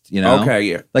unannounced. You know? Okay,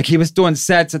 yeah. Like he was doing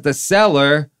sets at the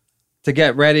Cellar to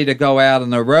get ready to go out on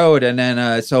the road, and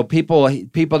then so people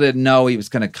didn't know he was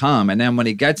going to come, and then when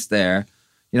he gets there,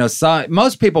 you know,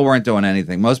 most people weren't doing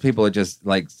anything. Most people are just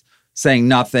like saying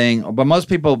nothing, but most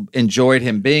people enjoyed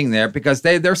him being there because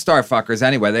they're star fuckers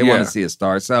anyway. They want to see a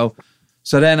star. So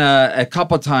then a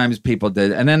couple times people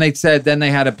did, and then they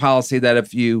had a policy that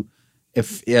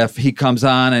if he comes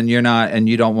on and you're not and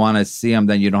you don't want to see him,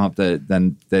 then you don't have to.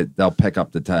 Then they'll pick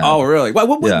up the tab. Oh, really?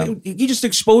 What Yeah. he just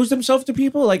exposed himself to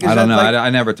people? Like, is I don't know. Like, I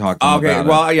never talked to him okay, about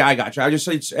well, it. yeah, I got you. I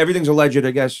just everything's alleged,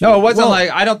 I guess. No, it wasn't Well, like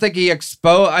I don't think he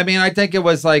exposed. I mean, I think it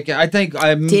was like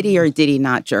Did he or did he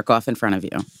not jerk off in front of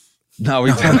you? No,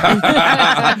 he didn't.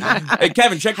 Hey,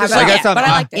 Kevin, check this How out. about I guess that? I'm- But I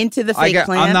I- like into the fake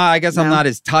plan. I guess I'm No. not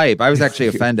his type. I was actually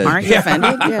offended. Aren't you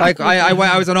offended? Yeah. Like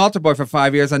I was an altar boy for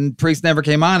 5 years, and priest never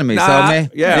came on to me. Nah, so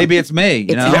yeah. maybe it's me. You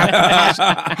It's know?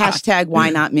 hashtag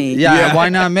why not me? Yeah, why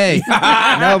not me?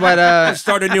 No, but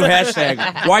Start a new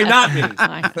hashtag. Why not me?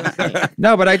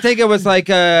 no, but I think it was like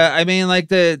I mean, like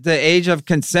the age of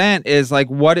consent is like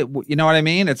you know what I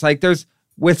mean? It's like there's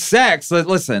with sex.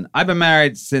 Listen, I've been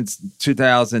married since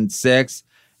 2006,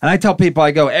 and I tell people, I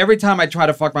go every time I try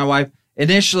to fuck my wife.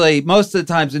 Most of the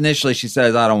times, she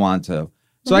says I don't want to.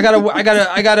 So I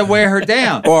gotta wear her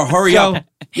down. Or hurry up.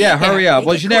 Yeah, hurry up.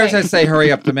 Well, she never says say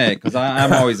hurry up to me because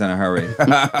I'm always in a hurry.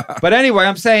 But anyway,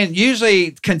 I'm saying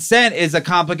usually consent is a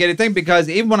complicated thing because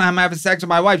even when I'm having sex with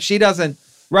my wife, she doesn't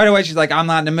right away. She's like, I'm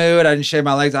not in the mood. I didn't shave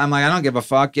my legs. I'm like, I don't give a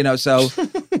fuck, you know. So,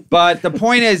 but the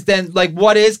point is then like,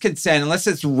 what is consent? Unless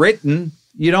it's written,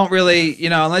 you don't really, you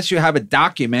know, unless you have a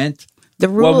document. The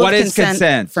rule what of is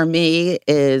consent for me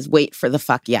is wait for the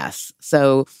fuck yes.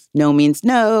 So no means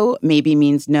no, maybe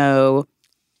means no.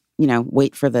 You know,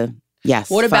 wait for the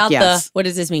yes. What fuck about yes. what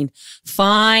does this mean?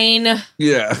 Fine.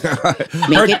 Yeah.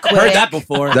 Make it quick. Heard that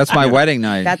before. That's my wedding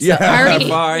night. That's Hurry.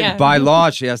 Fine. Yeah. By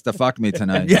law, she has to fuck me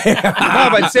tonight. No,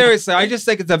 but seriously, I just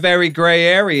think it's a very gray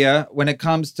area when it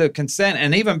comes to consent.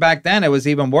 And even back then, it was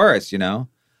even worse, you know?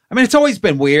 I mean, it's always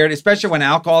been weird, especially when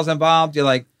alcohol's involved. You're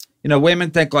like, you know, women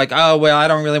think like, oh, well, I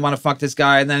don't really want to fuck this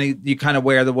guy. And then you kind of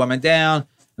wear the woman down.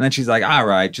 And then she's like, all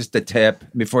right, just a tip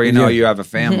before you know you have a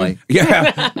family.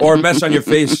 Yeah. Or a mess on your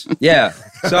face. Yeah.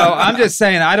 So I'm just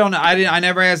saying, I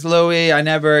never asked Louis. I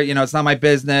never, you know, it's not my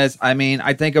business. I mean,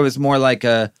 I think it was more like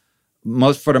for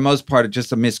the most part,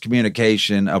 just a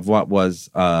miscommunication of what was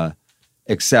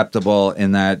acceptable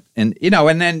in that. And, you know,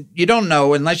 and then you don't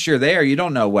know unless you're there, you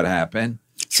don't know what happened.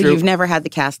 So you've never had the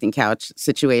casting couch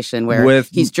situation where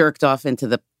he's jerked off into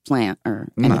the plant or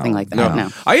anything like that? No.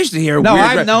 I used to hear No, weird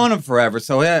I've known him forever.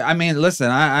 So I mean, listen,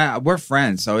 we're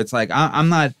friends. So it's like I'm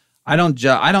not. I don't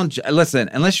listen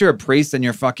unless you're a priest and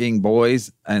you're fucking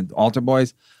boys and altar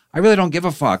boys. I really don't give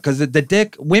a fuck because the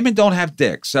dick. Women don't have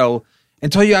dicks. So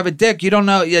until you have a dick, you don't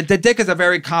know. Yeah, the dick is a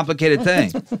very complicated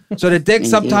thing. So the dick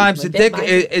sometimes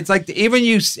it's like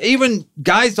even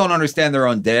guys don't understand their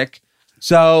own dick.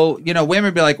 So you know,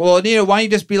 women be like, well, you know, why don't you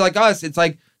just be like us? It's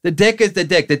like. The dick is the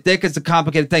dick. The dick is a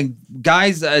complicated thing.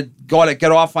 Guys got to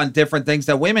get off on different things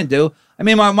that women do. I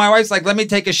mean, my wife's like, let me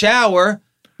take a shower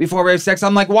before we have sex.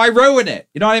 I'm like, why ruin it?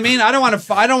 You know what I mean? I don't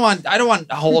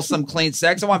want wholesome, clean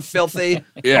sex. I want filthy.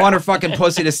 Yeah. I want her fucking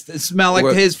pussy to smell like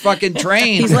Well- his fucking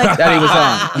train He's like- that he was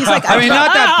on. He's like, I mean,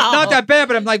 not that bad,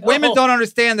 but I'm like, women don't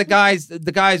understand the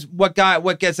guys,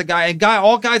 what gets a guy, and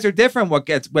all guys are different. What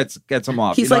gets them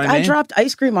off. He's you know like, what I mean? dropped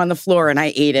ice cream on the floor and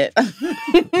I ate it.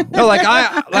 No, like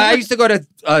I used to go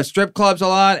to strip clubs a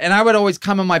lot, and I would always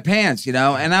come in my pants, you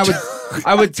know, and I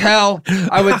would tell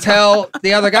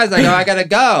the other guys, like, oh, I gotta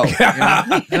go, you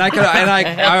know? and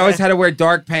I always had to wear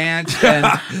dark pants, and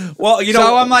Well, you know,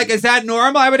 so I'm like, is that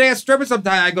normal? I would ask strippers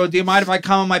sometimes. I go, do you mind if I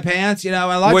come in my pants? You know,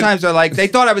 and a lot of times they're like, they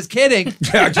thought I was kidding,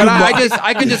 but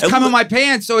I can just come in my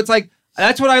pants. So it's like,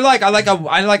 that's what I like. I like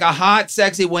a hot,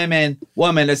 sexy woman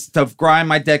to grind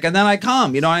my dick, and then I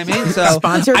come. You know what I mean? So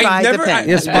Sponsored by the pen.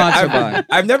 Yeah, sponsored by.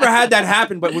 I've never had that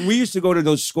happen, but when we used to go to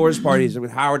those scores parties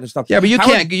with Howard and stuff. Yeah, but you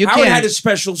Howard, can't- you Howard can't. had his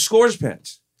special scores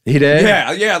pants. he did.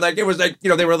 Yeah, like it was like, you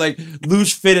know, they were like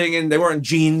loose fitting and they weren't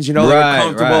jeans, you know, they were Right,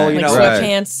 comfortable, right. you Like know. Right.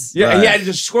 sweatpants. Yeah, Right. he had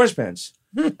just scores pants.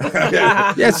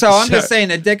 Yeah, so I'm just saying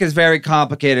the dick is very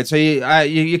complicated. So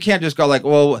you can't just go like,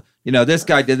 well, you know, this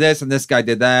guy did this and this guy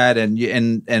did that,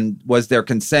 and was there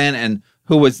consent and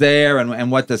who was there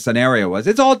and what the scenario was.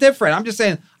 It's all different. I'm just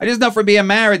saying. I just know for being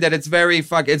married that it's very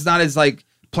it's not as like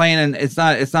plain, and it's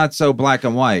not so black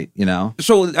and white. You know.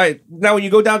 So now when you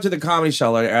go down to the Comedy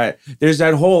Cellar, there's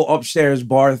that whole upstairs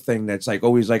bar thing that's like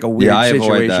always like a weird Yeah, I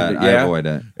situation. avoid that. Yeah? I avoid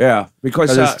it. Yeah,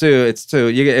 because It's too.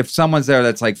 If someone's there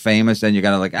that's like famous, then you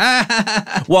gotta like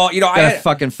well, you know, gotta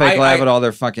fucking fake laugh at all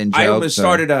their fucking jokes. I almost or-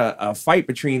 started a fight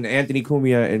between Anthony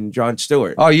Cumia and Jon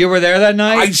Stewart. Oh, you were there that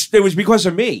night? It was because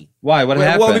of me. Why? What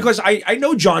happened? Well, because I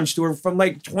know Jon Stewart from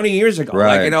like 20 years ago.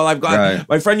 Right, Like, you know, right.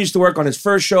 my friend used to work on his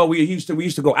first show. We used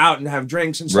to go out and have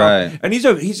drinks and stuff. Right. And he's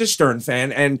a Stern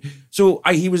fan, and so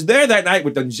he was there that night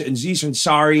with Aziz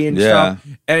Ansari and Yeah. stuff.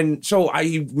 And so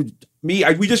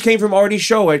we just came from Artie's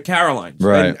show at Caroline's.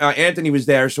 Right. And Anthony was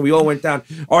there, so we all went down.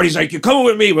 Artie's like, "You're coming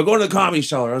with me. We're going to the Comedy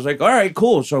Cellar." I was like, "All right,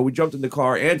 cool." So we jumped in the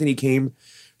car. Anthony came.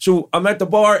 So I'm at the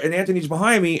bar, and Anthony's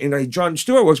behind me, and Jon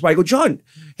Stewart walks by. I go, "John,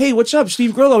 hey, what's up?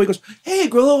 Steve Grillo." He goes, "Hey,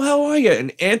 Grillo, how are you?"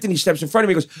 And Anthony steps in front of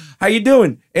me and goes, "How you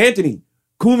doing?" Anthony,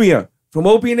 Cumia. From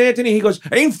Opie and Anthony, he goes,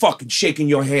 "I ain't fucking shaking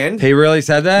your hand." He really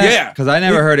said that? Yeah. Because I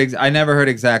never heard. I never heard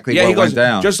exactly Yeah, what he goes, went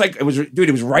down. just like it was, dude.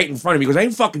 It was right in front of me. He goes, "I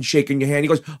ain't fucking shaking your hand." He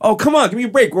goes, "Oh, come on, give me a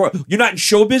break. You're not in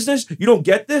show business. You don't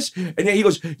get this." And then he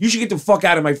goes, "You should get the fuck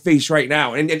out of my face right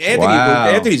now." And Anthony, Wow.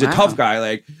 Anthony's a tough guy.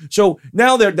 Like, so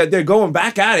now they're going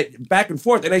back at it, back and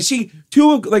forth. And I see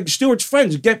two of like Stewart's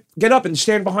friends get up and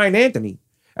stand behind Anthony.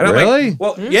 And I'm Really? like,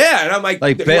 well, yeah. And I'm like,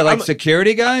 like I'm-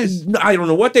 security guys. I don't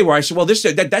know what they were. I said, well, that's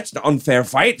an unfair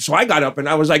fight. So I got up and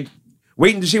I was like,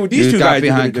 waiting to see what these You two got guys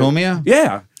behind were gonna do. Cumia?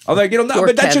 Yeah. I'm like, no, Poor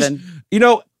but that's Kevin.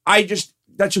 just,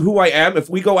 that's who I am. If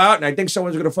we go out and I think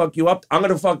someone's going to fuck you up, I'm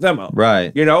going to fuck them up.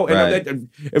 Right. You know? Right. And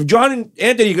if John and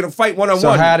Anthony are going to fight one-on-one.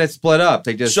 So how did it split up?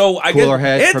 They just So I guess cooler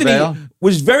heads Anthony prevail?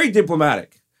 was very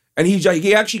diplomatic. And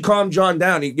he actually calmed John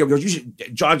down. He goes,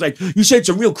 John's like, "You said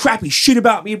some real crappy shit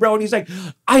about me, bro." And he's like,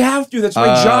 "I have to. That's my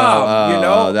job." You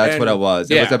know? That's And- what it was.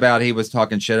 It yeah. was about he was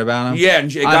talking shit about him. Yeah,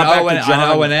 and it got on back to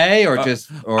John. O and A, or just,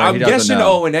 or I'm he doesn't guessing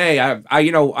know. O and A. I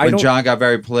When don't. John got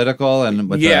very political and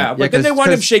with Yeah, but then they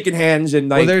wound up shaking hands and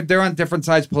like. well, they're on different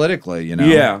sides politically, you know.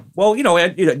 Yeah, well,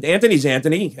 Anthony's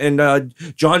Anthony, and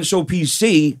John's so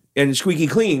PC and squeaky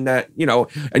clean that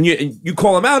and you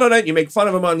call him out on it, you make fun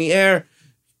of him on the air.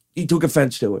 He took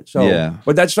offense to it. So, Yeah.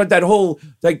 But that's not that whole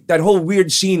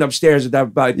weird scene upstairs at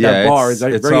that bar is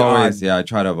like it's very always odd. yeah. I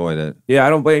try to avoid it. Yeah, I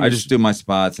don't blame. I you. just do my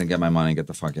spots and get my money and get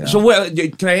the fuck out. So,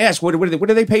 can I ask what do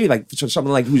they pay you like for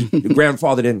something like who's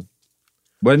grandfathered in?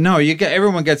 But no,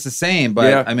 everyone gets the same. But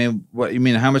Yeah. I mean, what you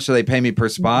mean? How much do they pay me per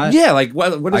spot? Yeah, like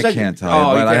what is I that? can't tell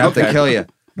you, but I have to kill you.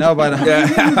 No, but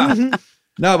Yeah.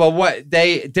 no, but what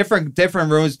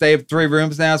different rooms? They have 3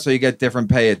 rooms now, so you get different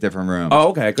pay at different rooms. Oh,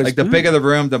 okay. Like the bigger the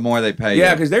room, the more they pay.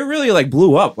 Yeah, you. because they really like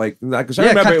blew up. Like, because I Yeah,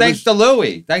 remember. thanks to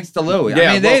Louis. Thanks to Louis.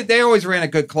 Yeah, I mean, well- they always ran a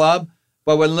good club,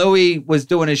 but when Louis was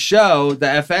doing his show, the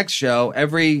FX show,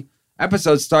 every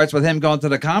episode starts with him going to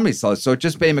the Comedy Cellar. So it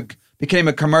just became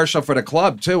a commercial for the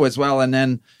club too, as well. And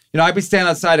then I'd be standing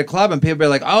outside the club, and people would be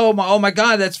like, "Oh my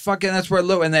God, that's where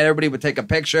Louis." And then everybody would take a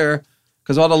picture.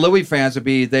 Because all the Louis fans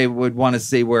they would want to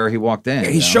see where he walked in.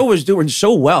 His show was doing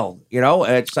so well,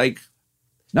 It's like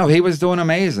No, he was doing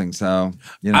amazing. So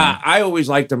I always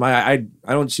liked him. I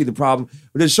don't see the problem.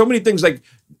 But there's so many things like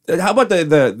how about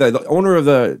the owner of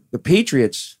the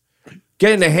Patriots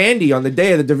getting a handy on the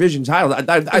day of the division title.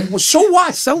 So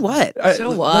what? So what? So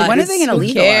what? Like, when are they going to Who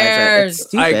legalize it? cares? It's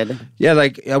stupid. Yeah,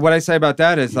 like what I say about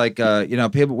that is like,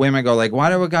 women go like, why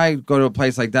do a guy go to a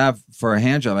place like that for a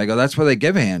hand job? I go, that's where they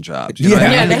give hand jobs. You know what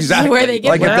I Yeah, mean? that's Exactly. where they get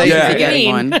Like if what they- else Yeah. do you Getting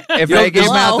mean? one. If they gave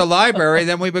them out hello? the library,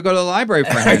 then we would go to the library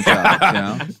for hand jobs. You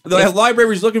know? The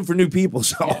library's looking for new people.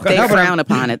 So They frown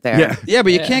upon it there. Yeah. Yeah,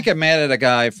 but you can't get mad at a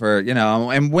guy for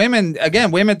and women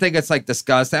think it's like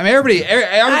disgusting. I mean, everybody.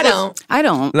 I don't. I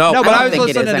don't. No. No, but I was think it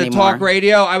listening is to anymore. talk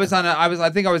radio. I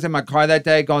think I was in my car that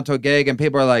day going to a gig, and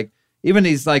people are like, even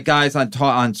these like guys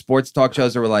on sports talk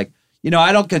shows that were like,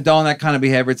 I don't condone that kind of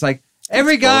behavior. It's like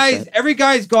every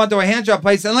guy's going to a hand job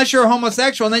place unless you're a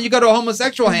homosexual, and then you go to a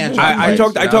homosexual hand job. I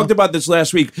place, talked about this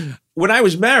last week. When I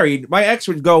was married, my ex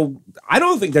would go, I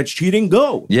don't think that's cheating.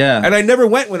 Go. Yeah. And I never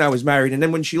went when I was married. And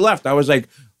then when she left, I was like,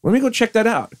 let me go check that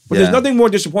out. But Yeah. there's nothing more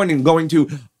disappointing than going to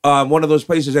one of those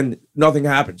places and nothing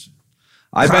happens.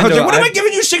 I've I been was to, like, what am I I've-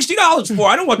 giving you $60 for?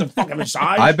 I don't want the fucking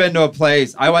massage. I've been to a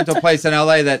place. I went to a place in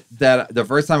LA that the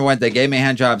first time I went, they gave me a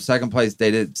hand job. Second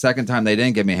time they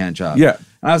didn't give me a hand job. Yeah.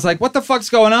 And I was like, what the fuck's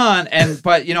going on?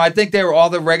 But I think all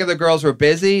the regular girls were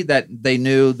busy that they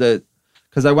knew that.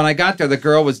 Because when I got there, the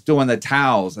girl was doing the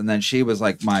towels, and then she was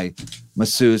like my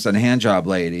masseuse and hand job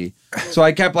lady. So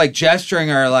I kept like gesturing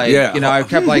her, like, I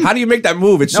kept like, how do you make that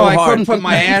move? It's no, so I hard. couldn't put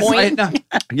my ass.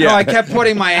 Yeah. No, I kept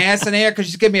putting my ass in the air because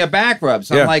she's giving me a back rub.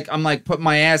 So Yeah. I'm like putting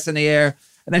my ass in the air.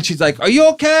 And then she's like, "Are you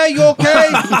okay? You okay?"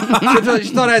 She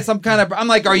thought I had some kind of. I'm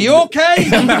like, "Are you okay? You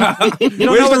don't Where's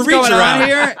know the what's reach going around? on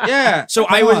here?" Yeah. So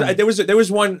Come on. there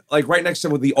was one like right next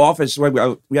to the office where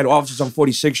we had offices on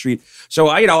 46th Street. So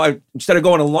I instead of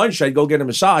going to lunch, I'd go get a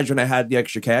massage when I had the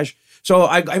extra cash. So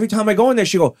every time I go in there,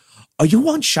 she go, "Are you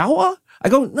on shower?" I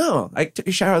go, "No, I took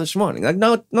a shower this morning." Like,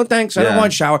 no, thanks, I don't Yeah.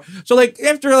 want shower. So like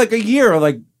after like a year of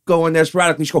like going there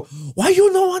sporadically, she go, "Why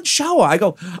you no on shower?" I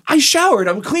go, "I showered,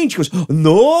 I'm clean." She goes,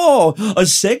 "No, a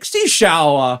sexy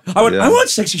shower." I went, Yeah. "I want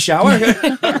sexy shower."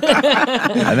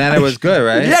 And then it was good,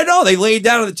 right? Yeah, no, they lay you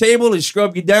down on the table, they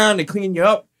scrub you down, they clean you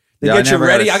up, they Yeah, I get you never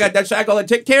had ready. a- I got that. I go,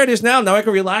 take care of this now. Now I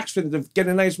can relax and get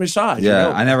a nice massage. Yeah, you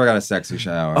know? I never got a sexy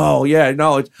shower. Oh yeah,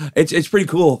 no, it's pretty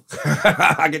cool.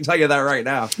 I can tell you that right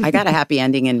now. I got a happy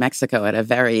ending in Mexico at a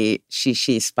very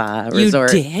shishi spa You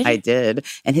resort. did? I did.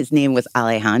 And his name was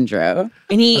Alejandro.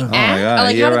 And he God,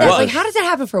 like, you're right. how does that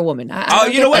happen for a woman? I Oh,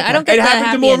 don't you know get what? that. I don't get It the happened to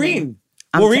happy Maureen. ending.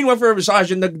 Maureen went for a massage,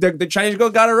 and the Chinese girl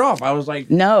got her off. I was like,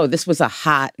 No, this was a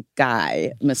hot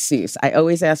guy masseuse. I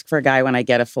always ask for a guy when I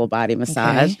get a full body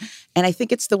massage. Okay. And I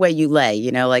think it's the way you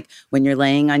lay, like when you're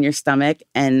laying on your stomach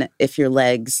and if your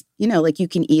legs, like you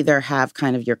can either have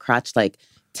kind of your crotch like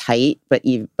tight, but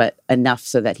enough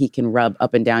so that he can rub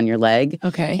up and down your leg.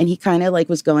 Okay. And he kind of like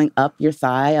was going up your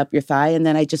thigh. And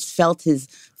then I just felt his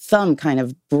thumb kind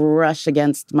of brush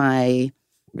against my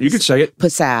you could say it.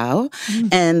 Passau,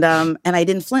 and I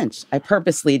didn't flinch. I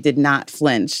purposely did not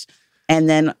flinch. And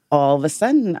then all of a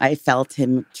sudden, I felt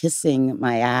him kissing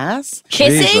my ass.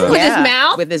 Kissing Jesus. with his Yeah,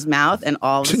 mouth? with his mouth, and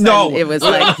all of a sudden, No. it was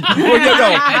like,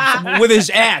 No, with his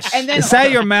ass. and then Is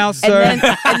that your mouth, sir?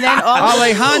 and then all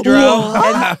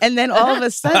Alejandro. and then all of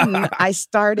a sudden, I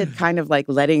started kind of like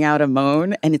letting out a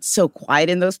moan, and it's so quiet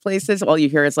in those places. All you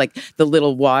hear is like the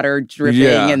little water dripping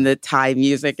Yeah. and the Thai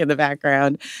music in the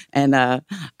background. And I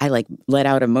like let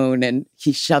out a moan, and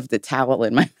he shoved a towel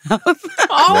in my mouth.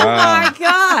 Oh Wow. my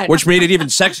God. Which made it even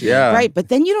sexier. Yeah. Right, but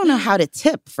then you don't know how to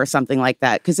tip for something like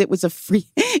that because it was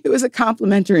a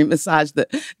complimentary massage that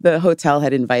the hotel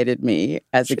had invited me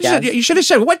as a guest. You should have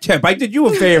said, "What tip? I did you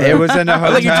a favor." It was in the I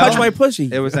hotel. let you touch my pussy.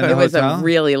 It was in the It was hotel. a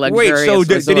really Wait, luxurious so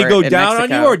did he resort go in down on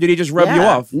Mexico. you, or did he just rub you Yeah.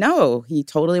 off? No, he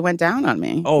totally went down on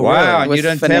me. Oh, Wow, really? It and was you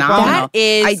didn't tip him? phenomenal. That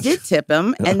is- I did tip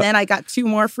him, and then I got 2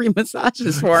 more free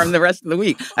massages for him the rest of the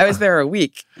week. I was there a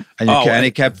week. And, and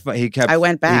he kept. I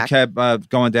went back. He kept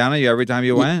going down on you every time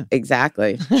you went.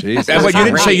 Exactly. Jesus. And what, you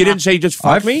didn't Right. say? You didn't say just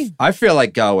fuck me? I feel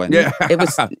like going. Yeah. It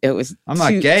was. I'm not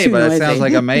too- gay, too but it noisy. sounds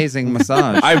like amazing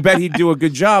massage. I bet he'd do a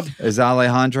good job. Is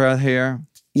Alejandra here?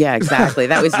 Yeah, exactly.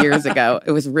 That was years ago.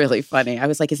 It was really funny. I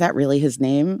was like, "Is that really his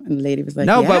name?" And the lady was like,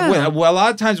 No, yeah. but a lot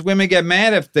of times women get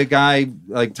mad if the guy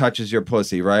like touches your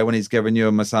pussy, right? When he's giving you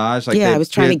a massage. Like yeah, they I was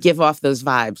trying to give- give off those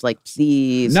vibes, like,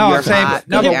 please. No, you're I'm saying, hot,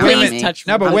 no, get but down on women, me. touch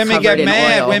no, but I'm women get covered in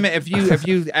mad. oil. Women, if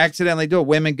you accidentally do it,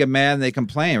 women get mad and they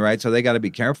complain, right? So they got to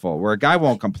be careful. Where a guy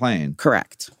won't complain.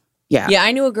 Correct. Yeah. Yeah,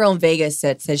 I knew a girl in Vegas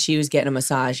that said she was getting a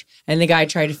massage, and the guy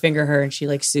tried to finger her, and she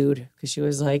like sued because she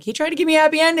was like, he tried to give me a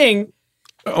happy ending.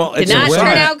 Well, Did it's not a-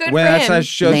 turn out good for That's him. that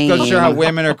shows goes to show how Lame.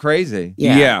 women are crazy.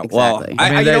 Yeah, well, exactly. I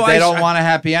mean, you they, know, they I- don't want a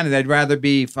happy ending. They'd rather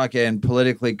be fucking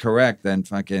politically correct than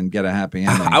fucking get a happy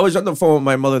ending. I was on the phone with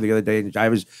my mother the other day, and I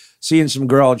was seeing some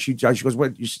girl, and she goes,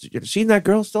 "What? You seen that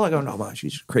girl still?" I go, "No, Mom,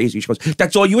 she's crazy." She goes,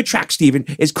 "That's all you attract, Steven,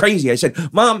 is crazy." I said,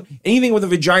 "Mom, anything with a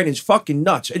vagina is fucking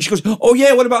nuts." And she goes, "Oh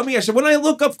yeah, what about me?" I said, "When I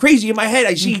look up crazy in my head,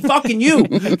 I see fucking you."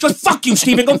 She goes, "Fuck you,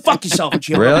 Steven, go fuck yourself." And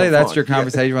she hung up Really? the That's phone. your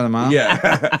conversation with the mom?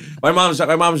 Yeah. my mom's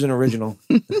an original.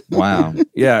 Wow.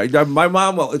 Yeah, my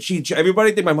mom. Well,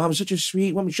 everybody think my mom's such a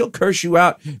sweet woman. She'll curse you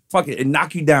out, fuck it, and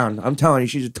knock you down. I'm telling you,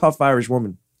 she's a tough Irish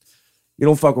woman. You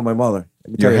don't fuck with my mother.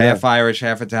 Let me tell You're you half that. Irish,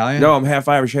 half Italian? No, I'm half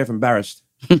Irish, half embarrassed.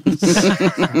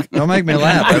 Don't make me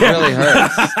laugh. That really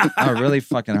hurts. Oh, it really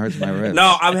fucking hurts my ribs.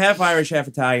 No, I'm half Irish, half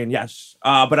Italian. Yes,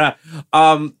 but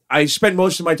I spent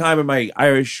most of my time in my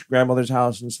Irish grandmother's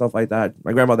house and stuff like that.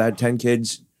 My grandmother had 10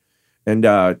 kids. And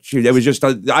it was just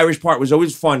the Irish part was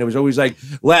always fun. It was always like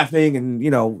laughing and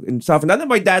and stuff. And not that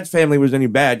my dad's family was any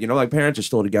bad, like parents are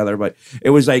still together, but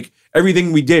it was like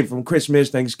everything we did from Christmas,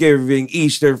 Thanksgiving,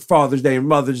 Easter, Father's Day,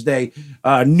 Mother's Day,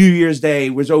 New Year's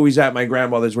Day was always at my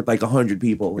grandmother's with like 100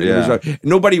 people. It was,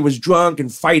 nobody was drunk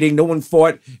and fighting. No one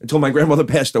fought until my grandmother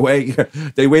passed away.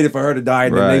 They waited for her to die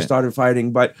and then they started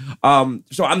fighting. But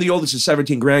so I'm the oldest of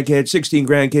 17 grandkids, 16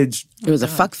 grandkids. It was a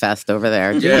fuck fest over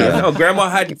there. Yeah, no, grandma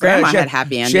had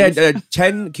happy endings. She had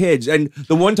 10 kids, and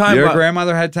the one time your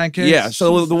grandmother had 10 kids. Yeah,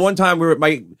 so the one time we were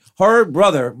her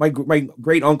brother, my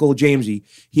great uncle Jamesy,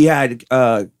 he had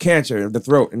cancer of the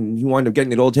throat, and he wound up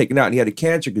getting it all taken out, and he had a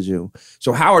cancer kazoo.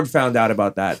 So Howard found out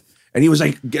about that. And he was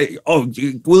like, "Oh,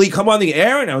 will he come on the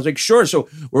air?" And I was like, "Sure." So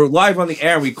we're live on the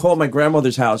air. We call my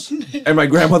grandmother's house, and my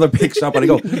grandmother picks up, and I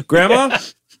go, "Grandma."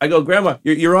 I go, "Grandma,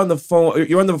 you're on the phone.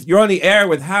 You're on the air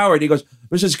with Howard." He goes,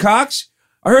 "Mrs. Cox,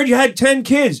 I heard you had 10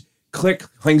 kids." Click,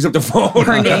 hangs up the phone.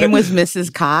 Her name was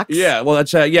Mrs. Cox. Yeah, well,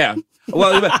 that's yeah.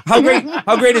 Well, how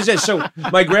great is this? So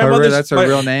my grandmother's that's her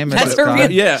real name. That's her real.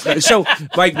 Yeah. So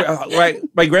my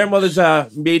grandmother's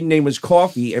maiden name was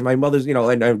Coffee, and my mother's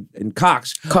and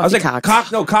Cox. I was like Cox.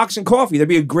 Cox and Coffee. That'd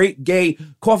be a great gay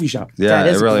coffee shop. Yeah, That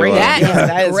is it really great. was.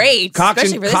 That is great. Cox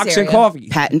especially for this and area. Coffee.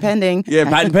 Patent pending. Yeah,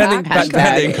 patent pending. Patent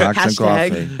pending. Cox and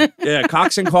Hashtag. coffee. Yeah,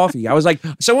 Cox and Coffee. I was like,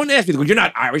 someone asked me, "You're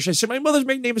not Irish?" I said, "My mother's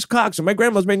maiden name is Cox, and my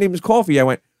grandma's maiden name is Coffee." I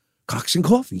went, "Cox and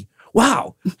Coffee.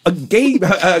 Wow, a gay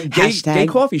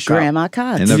coffee shop Grandma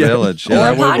Cox. In the village. Or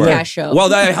Yeah, a that would podcast work. show. Well,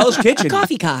 the Hell's Kitchen.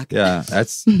 Coffee cock. Yeah,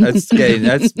 that's gay.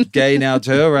 That's gay now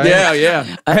too, right?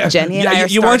 Yeah. Jenny and I are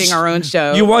starting our own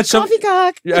show. You want some Coffee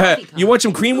Cock? You want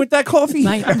some cream with that coffee?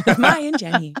 Maya and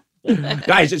Jenny.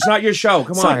 Guys, it's not your show.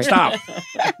 Come on, Sorry. stop.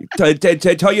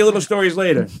 Tell you little stories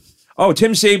later. Oh,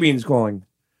 Tim Sabian's calling.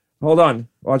 Hold on.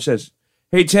 Watch this.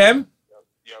 Hey, Tim.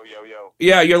 Yo.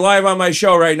 Yeah, you're live on my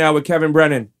show right now with Kevin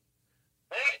Brennan.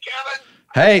 Hey, Kevin.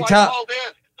 Hey, I tell. called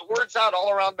in. The word's out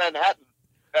all around Manhattan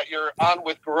that you're on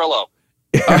with Gorillo.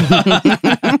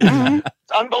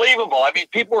 It's unbelievable. I mean,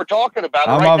 people were talking about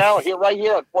it right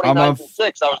here on 49th and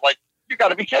 6. I was like, you got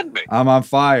to be kidding me. I'm on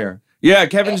fire. Yeah,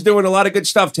 Kevin's doing a lot of good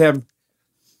stuff, Tim.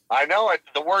 I know it.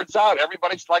 The word's out.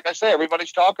 Everybody's, like I say,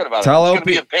 everybody's talking about Tell it. It's going to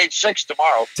Opie- be on page 6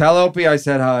 tomorrow. Tell Opie I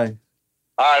said hi.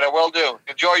 All right, I will do.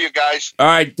 Enjoy, you guys. All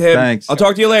right, Tim. Thanks. I'll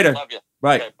talk to you later. Love you.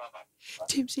 Right. Okay, bye-bye.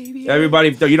 Tim Sabian. Everybody,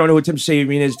 if you don't know who Tim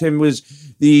Sabian is, Tim was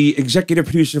the executive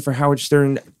producer for Howard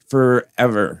Stern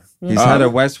forever. He's head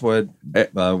of Westwood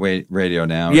radio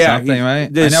now. Or something,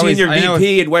 right? The I know senior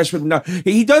VP at Westwood. No,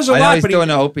 he does a I know lot, he's but doing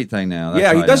the Opie thing now. That's yeah,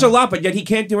 he what I does a know. lot, but yet he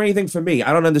can't do anything for me.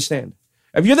 I don't understand.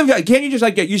 If you're the guy, can't you just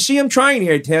like you see him trying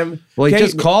here, Tim? Well, he Can't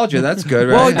just you- called you. That's good,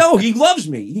 Well, right? no, he loves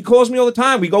me. He calls me all the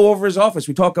time. We go over his office.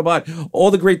 We talk about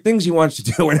all the great things he wants to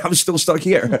do, and I'm still stuck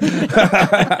here. Not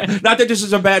that this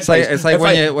is a bad place. It's like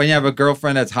If when you have a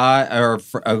girlfriend that's hot or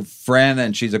a friend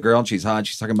and she's a girl and she's hot.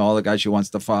 She's talking about all the guys she wants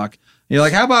to fuck. You're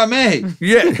like, how about me?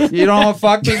 yeah. You don't want to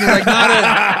fuck me? He's like,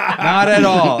 not at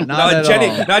all. Not at Jenny,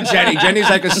 all. not Jenny. Jenny's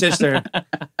like a sister.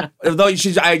 Although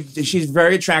she's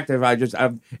very attractive.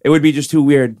 It would be just too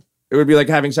weird. It would be like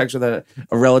having sex with a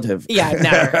relative. Yeah,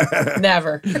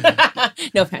 never.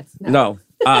 No offense. No.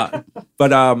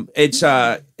 But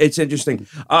it's interesting.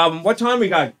 What time we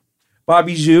got?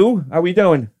 Bobby Zoo, how we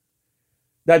doing?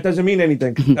 That doesn't mean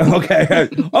anything. Okay.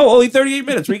 Oh, only 38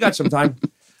 minutes. We got some time.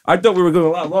 I thought we were going a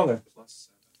lot longer.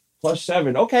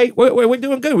 +7. Okay, we're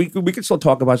doing good. We can still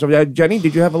talk about something. Jenny,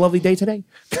 did you have a lovely day today?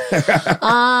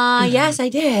 Yes, I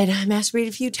did. I masturbated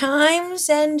a few times,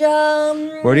 and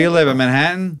Where do you live? In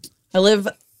Manhattan? I live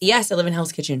in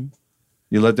Hell's Kitchen.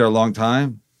 You lived there a long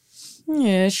time?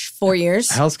 Ish, 4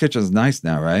 years. Hell's Kitchen's nice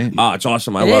now, right? Oh, it's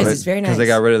awesome. I It love is. it. It's very nice. Because they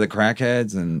got rid of the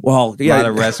crackheads and Well, a yeah. lot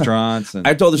of restaurants. And,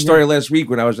 I told the story last week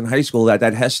when I was in high school that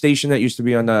Hess station that used to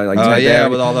be on the like. oh, 10th yeah, Avenue.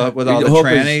 with all the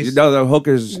hookers, trannies. No, the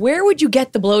hookers. Where would you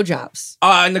get the blowjobs?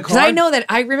 In the car. Because I know that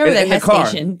I remember that in the Hess car.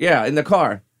 station. Yeah, in the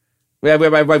car. Yeah,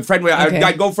 my friend would, Okay.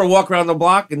 I'd go for a walk around the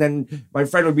block, and then my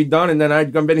friend would be done, and then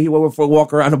I'd come in, he went for a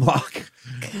walk around the block.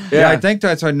 Yeah, I think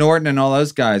that's why Norton and all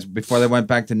those guys, before they went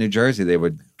back to New Jersey, they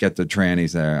would get the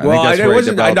trannies there. I think that's where he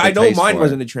developed I the know taste mine for it.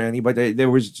 wasn't a tranny, but there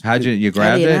was. How'd you grabbed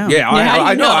How do you it? know? Yeah, how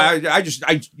I do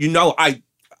know. you know? I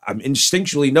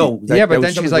instinctually know. That Yeah, there but was then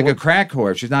she's something like a wrong. crack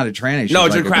whore. She's not a tranny. She's No,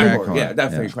 it's like a crack whore. whore. Yeah,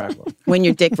 definitely a crack whore. When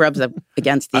your dick rubs up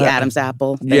against the Adam's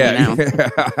apple, then you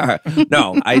know.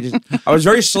 No, I was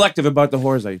very selective about the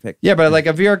whores I picked. Yeah, but like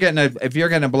if you're getting a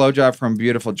blowjob from a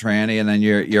beautiful tranny and then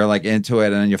you're like into it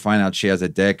and then you find out she has a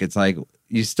dick, it's like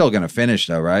you're still gonna finish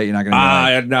though, right? You're not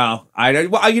gonna. No,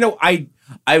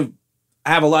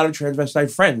 I have a lot of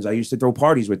transvestite friends. I used to throw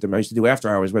parties with them. I used to do after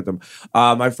hours with them.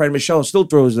 My friend Michelle still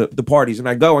throws the parties, and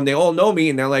I go, and they all know me,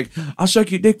 and they're like, "I'll suck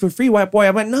your dick for free, white boy."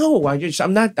 I'm like, "No,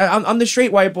 I'm not. I'm the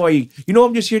straight white boy. You know,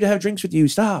 I'm just here to have drinks with you.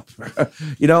 Stop."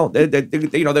 You know,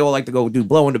 they all like to go do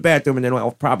blow in the bathroom, and then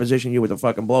I'll proposition you with a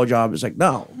fucking blowjob. It's like,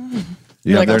 no.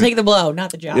 You're like, I'll they're- take the blow,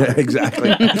 not the job. Yeah, exactly.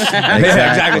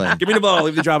 Exactly. Give me the blow.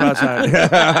 Leave the job outside.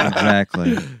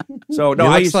 Exactly. So no, He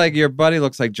I looks used, like your buddy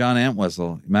looks like John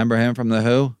Entwistle. Remember him from The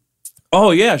Who?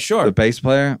 oh yeah, sure. The bass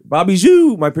player? Bobby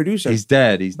Zoo, my producer. He's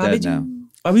dead. He's Bobby dead now.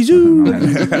 Bobby Zoo. I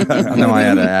know I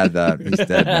had to add that. He's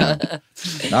dead now.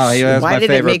 Oh, he was Why my did it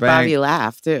favorite make band. Bobby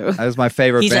laugh too? That was my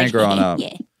favorite He's band like, growing up.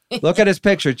 yeah. Look at his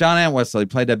picture. John Entwistle. He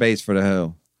played the bass for The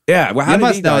Who. Yeah, well, how You did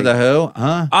must he know die? The Who,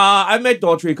 huh? I met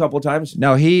Daltrey a couple times.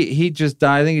 No, he just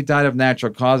died. I think he died of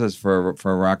natural causes for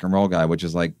a rock and roll guy, which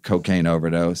is like cocaine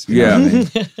overdose. You know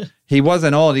what I mean? He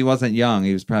wasn't old. He wasn't young.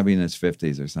 He was probably in his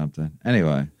 50s or something.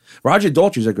 Anyway, Roger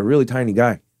Daltrey's like a really tiny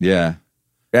guy. yeah.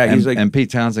 Yeah, And, he's like and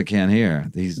Pete Townsend can't hear.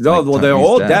 He's no, like, well, they're he's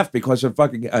all dead. deaf because of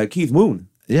fucking Keith Moon.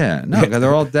 Yeah, no, 'cause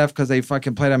they're all deaf because they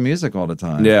fucking play that music all the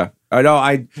time. Yeah, I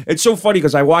know. It's so funny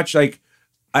because I watch like.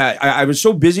 I was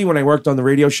so busy when I worked on the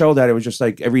radio show that it was just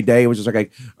like every day it was just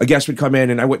like a guest would come in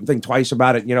and I wouldn't think twice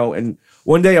about it, you know. And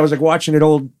one day I was like watching an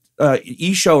old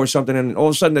E-show or something, and all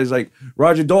of a sudden there's like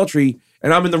Roger Daltrey,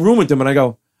 and I'm in the room with him, and I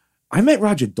go, I met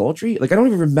Roger Daltrey? Like I don't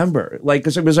even remember, like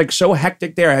because it was like so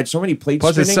hectic there. I had so many plates.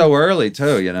 Plus, spinning. it's so early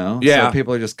too, you know. Yeah. So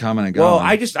people are just coming and going. Well,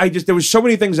 I just there was so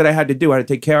many things that I had to do. I had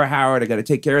to take care of Howard. I got to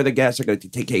take care of the guests. I got to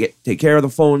take care of the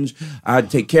phones. I had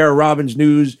to take care of Robin's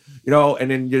news. You know, and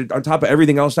then on top of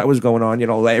everything else that was going on, you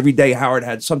know, like every day Howard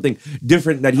had something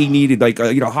different that he needed, like,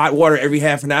 hot water every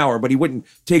half an hour, but he wouldn't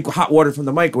take hot water from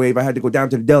the microwave. I had to go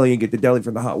down to the deli and get the deli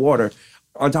from the hot water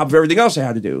on top of everything else I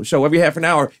had to do. So every half an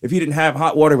hour, if he didn't have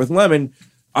hot water with lemon,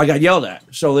 I got yelled at.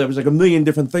 So there was like a million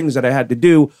different things that I had to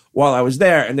do while I was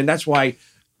there. And then that's why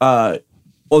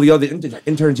all the other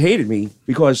interns hated me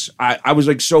because I was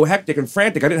like so hectic and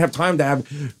frantic. I didn't have time to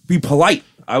be polite.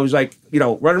 I was like,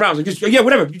 running around. I was like, just, yeah,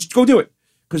 whatever. You just go do it.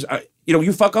 Because,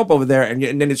 you fuck up over there and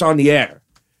then it's on the air.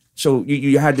 So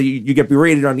you get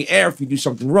berated on the air if you do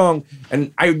something wrong.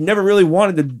 And I never really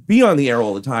wanted to be on the air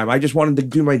all the time. I just wanted to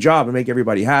do my job and make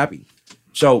everybody happy.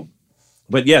 So,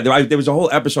 but yeah, there was a whole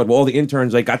episode where all the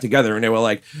interns like got together and they were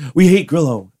like, we hate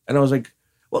Grillo. And I was like,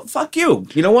 well, fuck you.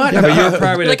 You know what? Yeah, but you're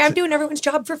probably Like, I'm doing everyone's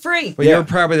job for free. But you're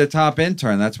probably the top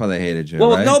intern. That's why they hated you.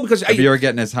 Well, right? no, because if you were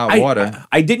getting his hot water,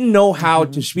 I didn't know how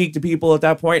to speak to people at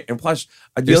that point, and plus,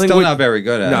 you're dealing still with, not very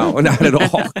good at it. No, not at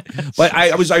all. But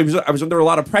I was under a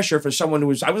lot of pressure for someone who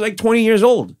was like 20 years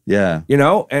old. Yeah, and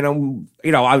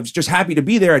I was just happy to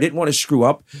be there. I didn't want to screw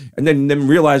up, and then them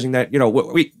realizing that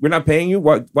we're not paying you.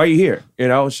 Why are you here?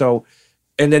 So.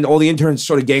 And then all the interns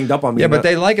sort of ganged up on me. Yeah, but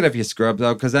they like it if you screw up,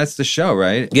 though, because that's the show,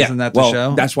 right? Yeah. Isn't that the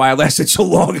show? That's why I lasted so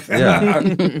long.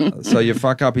 Yeah. So you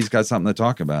fuck up, he's got something to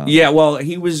talk about. Yeah, well,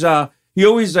 he was, he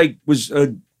always was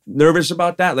nervous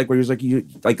about that. Like, where he was like,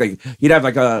 he'd have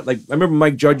I remember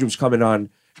Mike Judge was coming on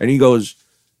and he goes,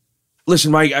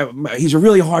 listen, Mike, he's a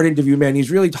really hard interview, man. He's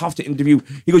really tough to interview.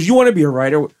 He goes, you want to be a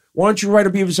writer? Why don't you write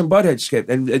a Beavis and Butthead skit?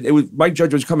 And it was Mike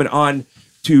Judge was coming on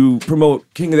to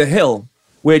promote King of the Hill,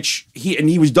 which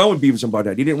he was done with Beavis and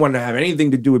Butthead. He didn't want to have anything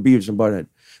to do with Beavis and Butthead.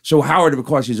 So Howard, of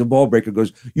course, he's a ball breaker,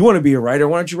 goes, you want to be a writer?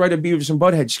 Why don't you write a Beavis and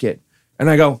Butthead skit? And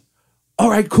I go,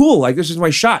 all right, cool. Like, this is my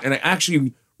shot. And I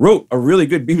actually wrote a really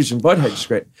good Beavis and Butthead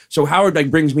script. So Howard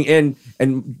brings me in,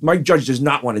 and Mike Judge does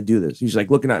not want to do this. He's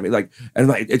looking at me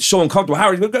it's so uncomfortable.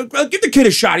 Howard, give the kid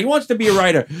a shot. He wants to be a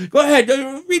writer. Go ahead,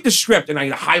 read the script. And I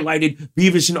highlighted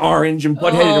Beavis in orange and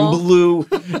Butthead in blue.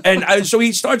 And so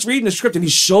he starts reading the script, and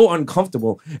he's so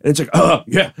uncomfortable. And it's like,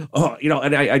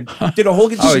 and I did a whole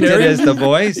Oh, he did the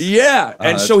voice? Yeah.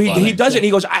 And so he does it, and he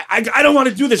goes, I don't want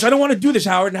to do this. I don't want to do this,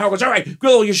 Howard. And Howard goes, all right,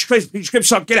 Grillo, your script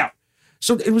sucked. Get out.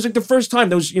 So it was like the first time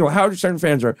those, Howard Stern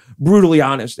fans are brutally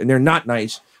honest and they're not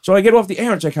nice. So I get off the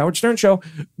air and it's like, Howard Stern show,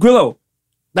 Grillo,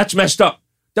 that's messed up.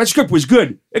 that script was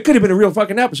good. It could have been a real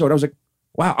fucking episode. I was like,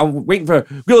 wow, I'm waiting for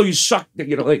Grillo, you suck.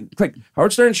 You know, like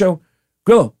Howard Stern show,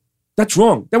 Grillo, that's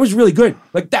wrong. That was really good.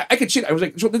 Like that, I could see it. I was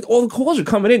like, so all the calls are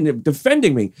coming in, they're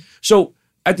defending me. So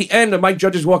at the end, Mike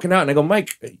Judge is walking out, and I go,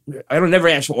 Mike, I don't never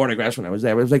ask for autographs when I was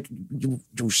there. I was like,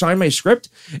 you sign my script?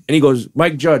 And he goes,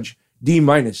 Mike Judge, D-,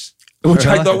 which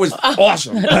I thought was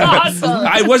awesome.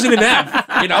 I wasn't an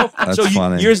F, you know? That's so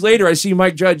funny. Years later, I see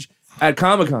Mike Judge at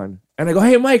Comic-Con. And I go,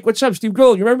 hey, Mike, what's up? Steve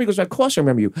Grillo, you remember me? He goes, of course I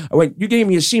remember you. I went, you gave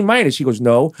me a C-. He goes,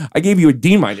 no, I gave you a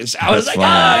D-. I was like,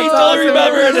 I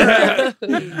totally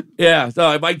remembered. Yeah,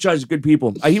 so Mike Judge is good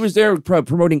people. He was there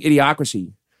promoting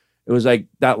Idiocracy. It was like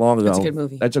that long ago. That's a good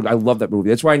movie. I love that movie.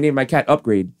 That's why I named my cat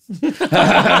Upgrade.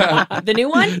 The new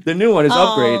one? The new one is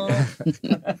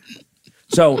Upgrade.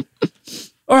 So,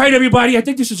 all right, everybody. I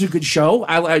think this is a good show.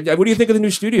 What do you think of the new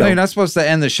studio? No, you're not supposed to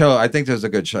end the show. I think this was a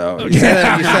good show. You say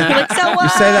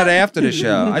that after the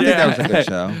show. I think that was a good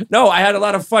show. No, I had a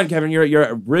lot of fun, Kevin.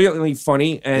 You're brilliantly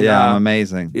funny, and I'm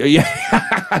amazing. Yeah,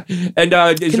 and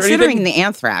considering the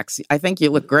anthrax, I think you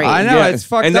look great. I know it's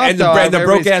fucked up. And the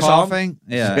broke ass coughing.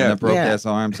 And the broke ass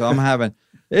arm. So I'm having.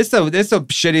 It's the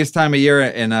shittiest time of year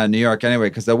in New York anyway,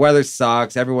 because the weather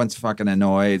sucks. Everyone's fucking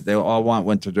annoyed. They all want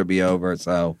winter to be over.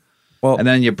 So. Well, and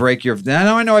then you break your.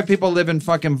 I know why people live in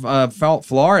fucking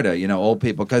Florida. You know, old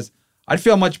people, because I'd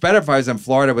feel much better if I was in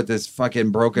Florida with this fucking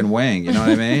broken wing. You know what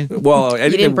I mean? Well, you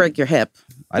didn't break your hip.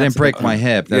 I didn't break my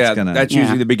hip. That's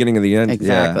usually the beginning of the end.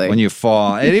 Exactly. Yeah, when you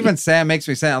fall, it even makes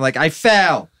me sound like I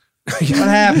fell. What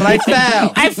happened? I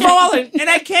fell. I've fallen and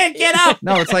I can't get up.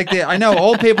 No, it's like I know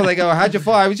old people. They go, "How'd you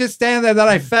fall?" I was just standing there, then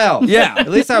I fell. Yeah. At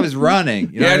least I was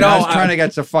running. You know, I was trying to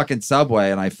get to fucking Subway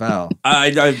and I fell.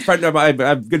 I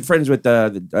have good friends with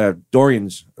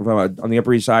Dorian's on the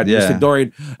Upper East Side. Yeah. Mr.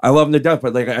 Dorian, I love him to death,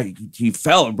 but like he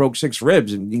fell and broke 6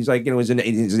 ribs, and he's like, you know, he was in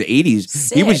his 80s.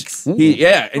 6?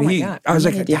 I was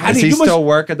like, how does he still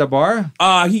work at the bar?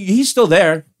 He's still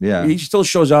there. Yeah, he still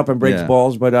shows up and breaks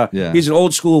balls, but he's an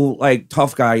old school like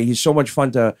tough guy. He's so much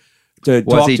fun to talk to.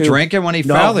 Was he drinking when he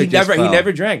fell? He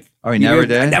never drank. Oh, he never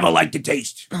did. I never liked the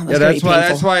taste. Oh,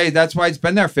 that's why it's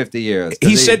been there 50 years.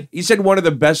 He said one of the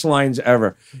best lines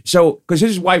ever. So because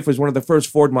his wife was one of the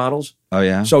first Ford models. Oh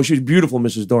yeah. So she was beautiful,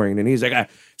 Mrs. Dorian, and he's like,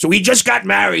 so we just got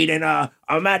married, and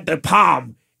I'm at the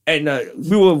Palm. And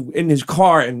we were in his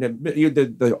car, and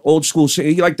the old school,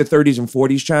 he liked the 30s and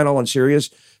 40s channel on Sirius.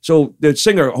 So the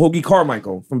singer, Hoagie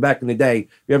Carmichael, from back in the day,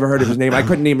 you ever heard of his name? I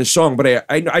couldn't name his song, but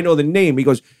I know the name. He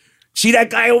goes, see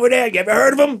that guy over there? You ever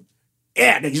heard of him?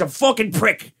 Yeah, he's a fucking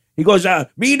prick. He goes,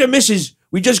 me and the missus,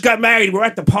 we just got married. We're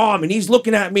at the Palm, and he's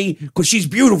looking at me because she's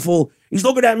beautiful. He's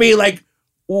looking at me like,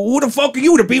 well, who the fuck are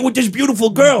you to be with this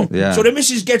beautiful girl? Yeah. So the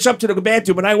missus gets up to the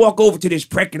bathroom, and I walk over to this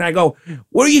prick, and I go,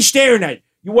 what are you staring at?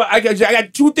 I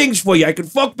got 2 things for you. I can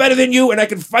fuck better than you, and I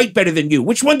can fight better than you.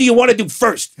 Which one do you want to do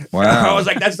first? Wow. I was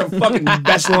like, that's the fucking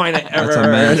best line I ever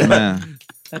heard. Man.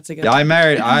 That's a good I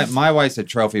married. My wife's a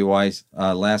trophy wife,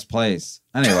 last place.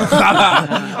 Anyway,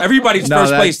 everybody's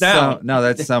first place now. No,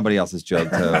 that's somebody else's joke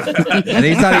too. And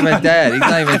he's not even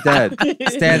dead.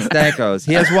 Stan Stankos.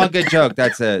 He has one good joke.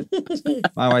 That's it.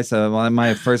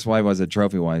 My first wife was a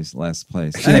trophy wife, last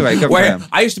place. Anyway, good for him.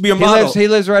 I used to be a model. He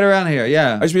lives right around here.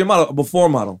 Yeah, I used to be a model, before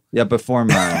model. Yeah, before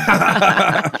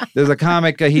model. There's a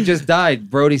comic. He just died.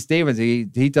 Brody Stevens. He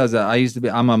does.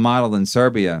 I'm a model in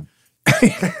Serbia.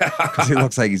 Because he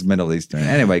looks like he's Middle Eastern.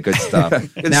 Anyway, good stuff.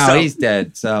 He's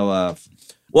dead. So,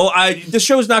 well, the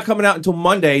show's not coming out until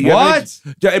Monday. What?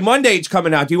 Monday it's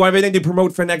coming out. Do you have anything to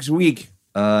promote for next week?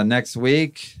 Next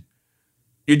week,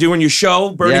 you're doing your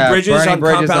show, Bernie Bridges on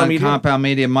Compound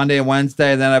Media, Monday and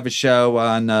Wednesday. Then I have a show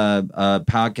on a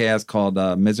podcast called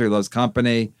Misery Loves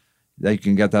Company. You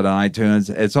can get that on iTunes.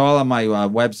 It's all on my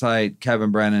website, Kevin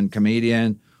Brennan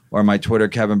Comedian, or my Twitter,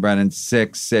 Kevin Brennan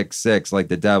 666, like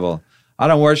the devil. I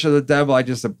don't worship the devil. I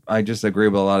just agree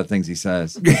with a lot of things he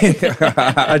says.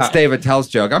 That's Dave Attell's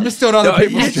joke. I'm just doing other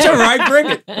people's jokes. All right, bring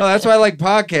it. No, that's why I like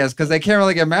podcasts, because they can't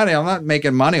really get mad at me. I'm not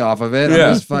making money off of it.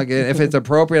 I'm just fucking. If it's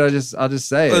appropriate, I'll just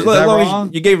say it. Is that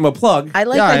wrong? You gave him a plug. I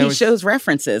like that he shows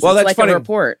references. Well, it's that's like funny. A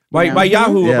report. My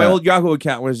old Yahoo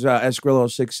account was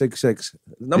Esgrillo666.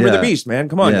 Number of the beast, man.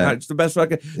 Come on, it's the best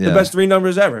the best 3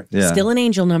 numbers ever. Yeah. Still an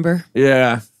angel number.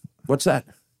 Yeah. What's that?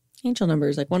 Angel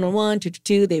numbers like 111,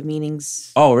 222. They have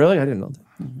meanings. Oh, really? I didn't know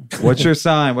that. What's your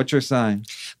sign?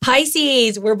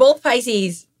 Pisces. We're both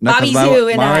Pisces. No, Bobby Zoo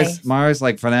and Mara's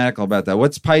like fanatical about that.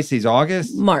 What's Pisces?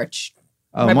 August? March.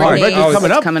 Oh, My March. birthday Oh,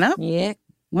 is coming up? Yeah.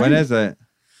 When is it?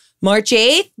 March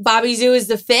 8th. Bobby Zoo is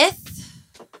the 5th.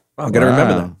 I'm going to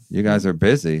remember that. You guys are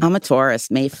busy. I'm a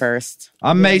Taurus, May 1st.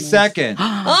 I'm May 2nd.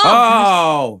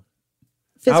 Oh.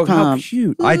 Fist How pump.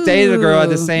 cute. I dated a girl at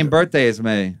the same birthday as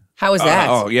me. How was that?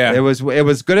 Oh, yeah. It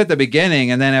was good at the beginning,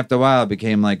 and then after a while, it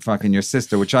became like fucking your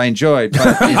sister, which I enjoyed.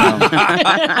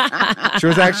 But she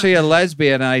was actually a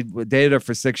lesbian, and I dated her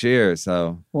for 6 years.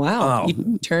 So Wow.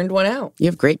 You turned one out. You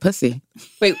have great pussy.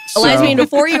 Wait, a lesbian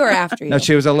before you or after you? no,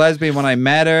 she was a lesbian when I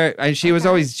met her, and she was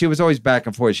always back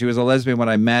and forth. She was a lesbian when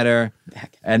I met her,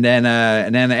 and then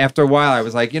after a while, I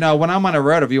was like, when I'm on the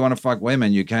road, if you want to fuck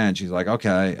women, you can. She's like,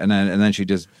 okay, and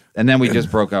then we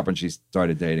just broke up, and she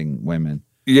started dating women.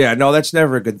 Yeah, no, that's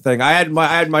never a good thing. I had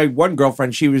my one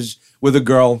girlfriend. She was with a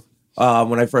girl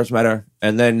when I first met her,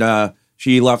 and then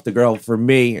she left the girl for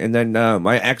me. And then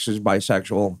my ex is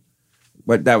bisexual,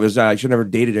 but that was she never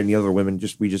dated any other women.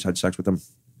 We just had sex with them.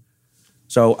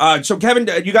 So Kevin,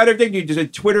 you got everything? There's a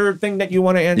Twitter thing that you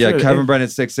want to answer? Yeah, Kevin Brennan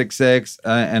 666,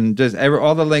 and just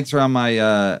all the links are on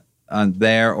my on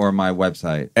there or my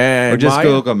website, and or just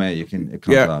Google me. It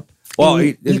comes up. Well,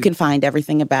 you can find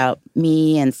everything about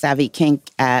me and Savvy Kink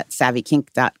at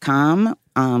savvykink.com,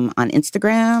 on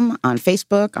Instagram, on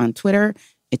Facebook, on Twitter.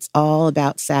 It's all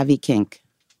about Savvy Kink.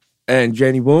 And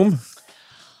Jenny Boom?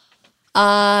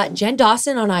 Jen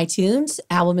Dawson on iTunes.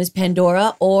 Album is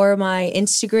Pandora. Or my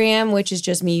Instagram, which is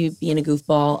just me being a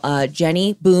goofball.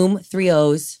 Jenny Boom, 3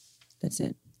 O's. That's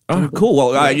it. Oh, cool.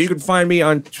 Well, you can find me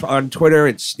on Twitter.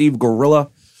 It's Steve Gorilla.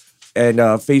 And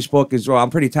Facebook as well. I'm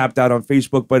pretty tapped out on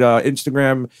Facebook, but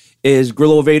Instagram is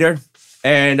Grillo Vader.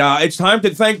 And it's time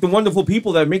to thank the wonderful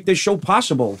people that make this show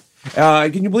possible.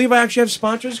 Can you believe I actually have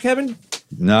sponsors, Kevin?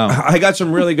 No. I got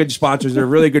some really good sponsors. They're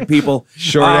really good people.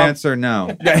 Short answer,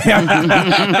 no. But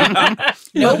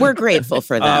we're grateful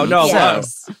for them. Oh, no.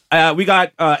 Yes. We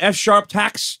got F Sharp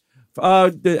Tax.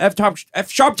 The F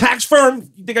Sharp Tax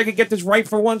Firm. You think I could get this right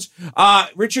for once?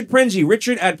 Richard Prinzi.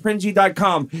 Richard at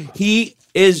Prinzi.com. He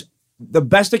is the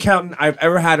best accountant I've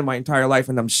ever had in my entire life,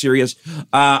 and I'm serious.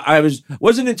 I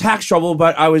wasn't in tax trouble,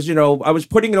 but I was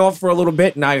putting it off for a little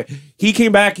bit, and he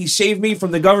came back. He saved me from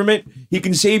the government. He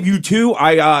can save you too.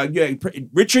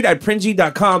 Richard at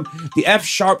Prinzi.com, the F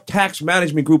Sharp Tax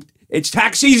Management Group. It's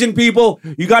tax season, people.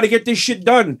 You got to get this shit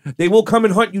done. They will come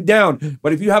and hunt you down.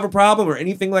 But if you have a problem or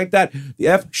anything like that, the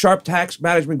F Sharp Tax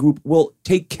Management Group will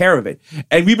take care of it.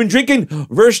 And we've been drinking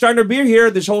Versteiner beer here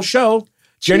this whole show.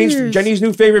 Jenny's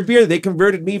new favorite beer. They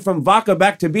converted me from vodka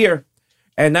back to beer.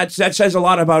 And that says a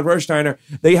lot about Versteiner.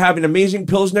 They have an amazing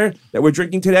Pilsner that we're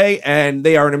drinking today, and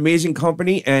they are an amazing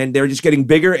company, and they're just getting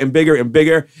bigger and bigger and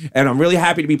bigger. And I'm really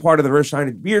happy to be part of the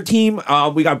Versteiner beer team.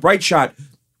 We got Bright Shot.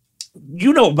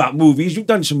 You know about movies. You've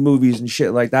done some movies and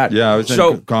shit like that. Yeah, I was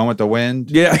in Gone with the Wind.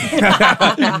 Yeah.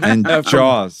 And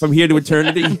Jaws. From Here to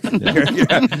Eternity.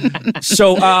 Yeah.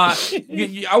 So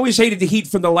you always hated the heat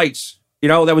from the lights.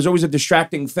 That was always a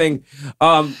distracting thing.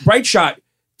 Bright Shot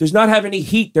does not have any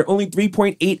heat. They're only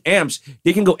 3.8 amps.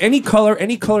 They can go any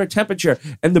color temperature.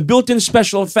 And the built-in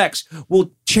special effects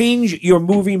will change your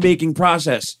movie-making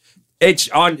process. It's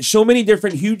on so many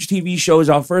different huge TV shows.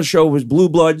 Our first show was Blue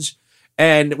Bloods.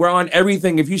 And we're on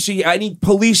everything. If you see any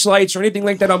police lights or anything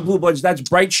like that on Blue Bloods, that's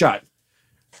Bright Shot.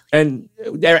 And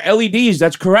they're LEDs.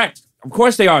 That's correct. Of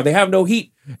course they are. They have no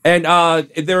heat. And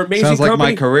they're amazing. Sounds like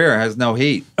company. my career has no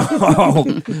heat.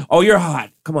 Oh, you're hot.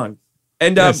 Come on.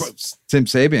 And Tim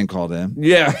Sabian called in.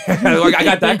 Yeah, I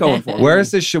got that going for me. Where is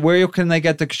this show? Where can they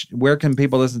get where can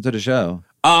people listen to the show?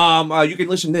 You can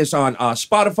listen to this on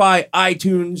Spotify,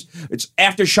 iTunes. It's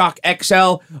Aftershock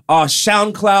XL,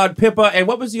 SoundCloud, Pippa, and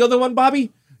what was the other one,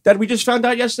 Bobby, that we just found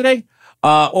out yesterday?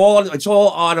 It's all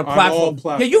on a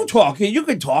platform. Yeah, you talk. You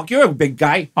can talk. You're a big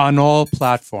guy. On all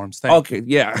platforms. Okay,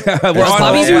 yeah. We're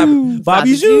on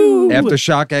Bobby Zoo.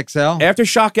 Aftershock XL.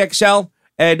 Aftershock XL.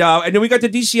 And then we got the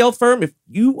DCL firm. If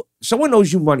someone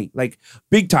owes you money, like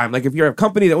big time, like if you're a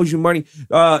company that owes you money,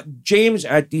 James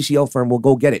at DCL firm will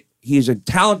go get it. He is a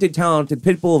talented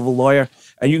pit bull of a lawyer.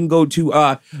 And you can go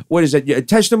to,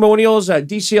 testimonials,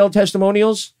 DCL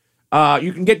testimonials.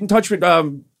 You can get in touch with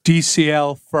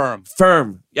DCL firm.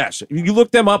 Firm, yes. You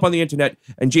look them up on the internet,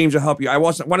 and James will help you. I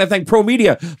want to thank Pro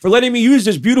Media for letting me use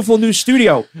this beautiful new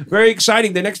studio. Very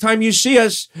exciting. The next time you see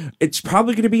us, it's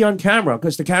probably going to be on camera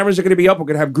because the cameras are going to be up. We're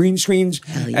going to have green screens,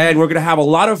 and we're going to have a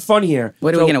lot of fun here.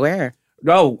 What are we going to wear?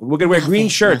 No, we're going to wear green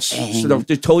shirts so they'll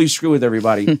totally screw with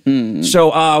everybody.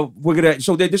 So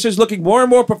this is looking more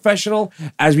and more professional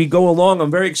as we go along.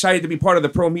 I'm very excited to be part of the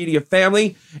Pro Media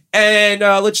family. And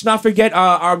let's not forget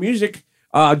our music.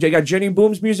 They got Jenny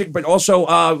Boom's music, but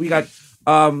also we got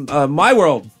My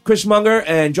World, Chris Munger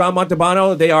and John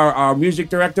Montalbano. They are our music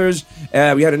directors.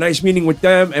 We had a nice meeting with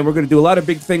them, and we're going to do a lot of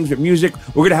big things with music.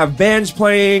 We're going to have bands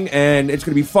playing, and it's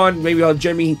going to be fun. Maybe I'll have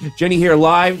Jenny here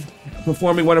live.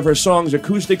 performing one of her songs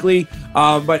acoustically.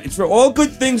 But it's for all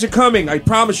good things are coming. I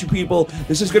promise you, people.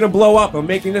 This is going to blow up. I'm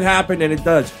making it happen, and it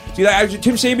does. See,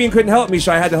 Tim Sabian couldn't help me,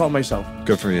 so I had to help myself.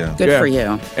 Good for you. Good for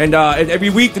you. And every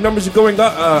week, the numbers are going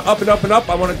up and up and up.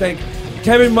 I want to thank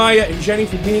Kevin, Maya, and Jenny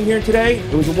for being here today.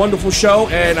 It was a wonderful show,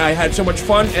 and I had so much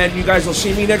fun, and you guys will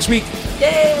see me next week.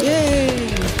 Yay!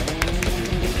 Yay!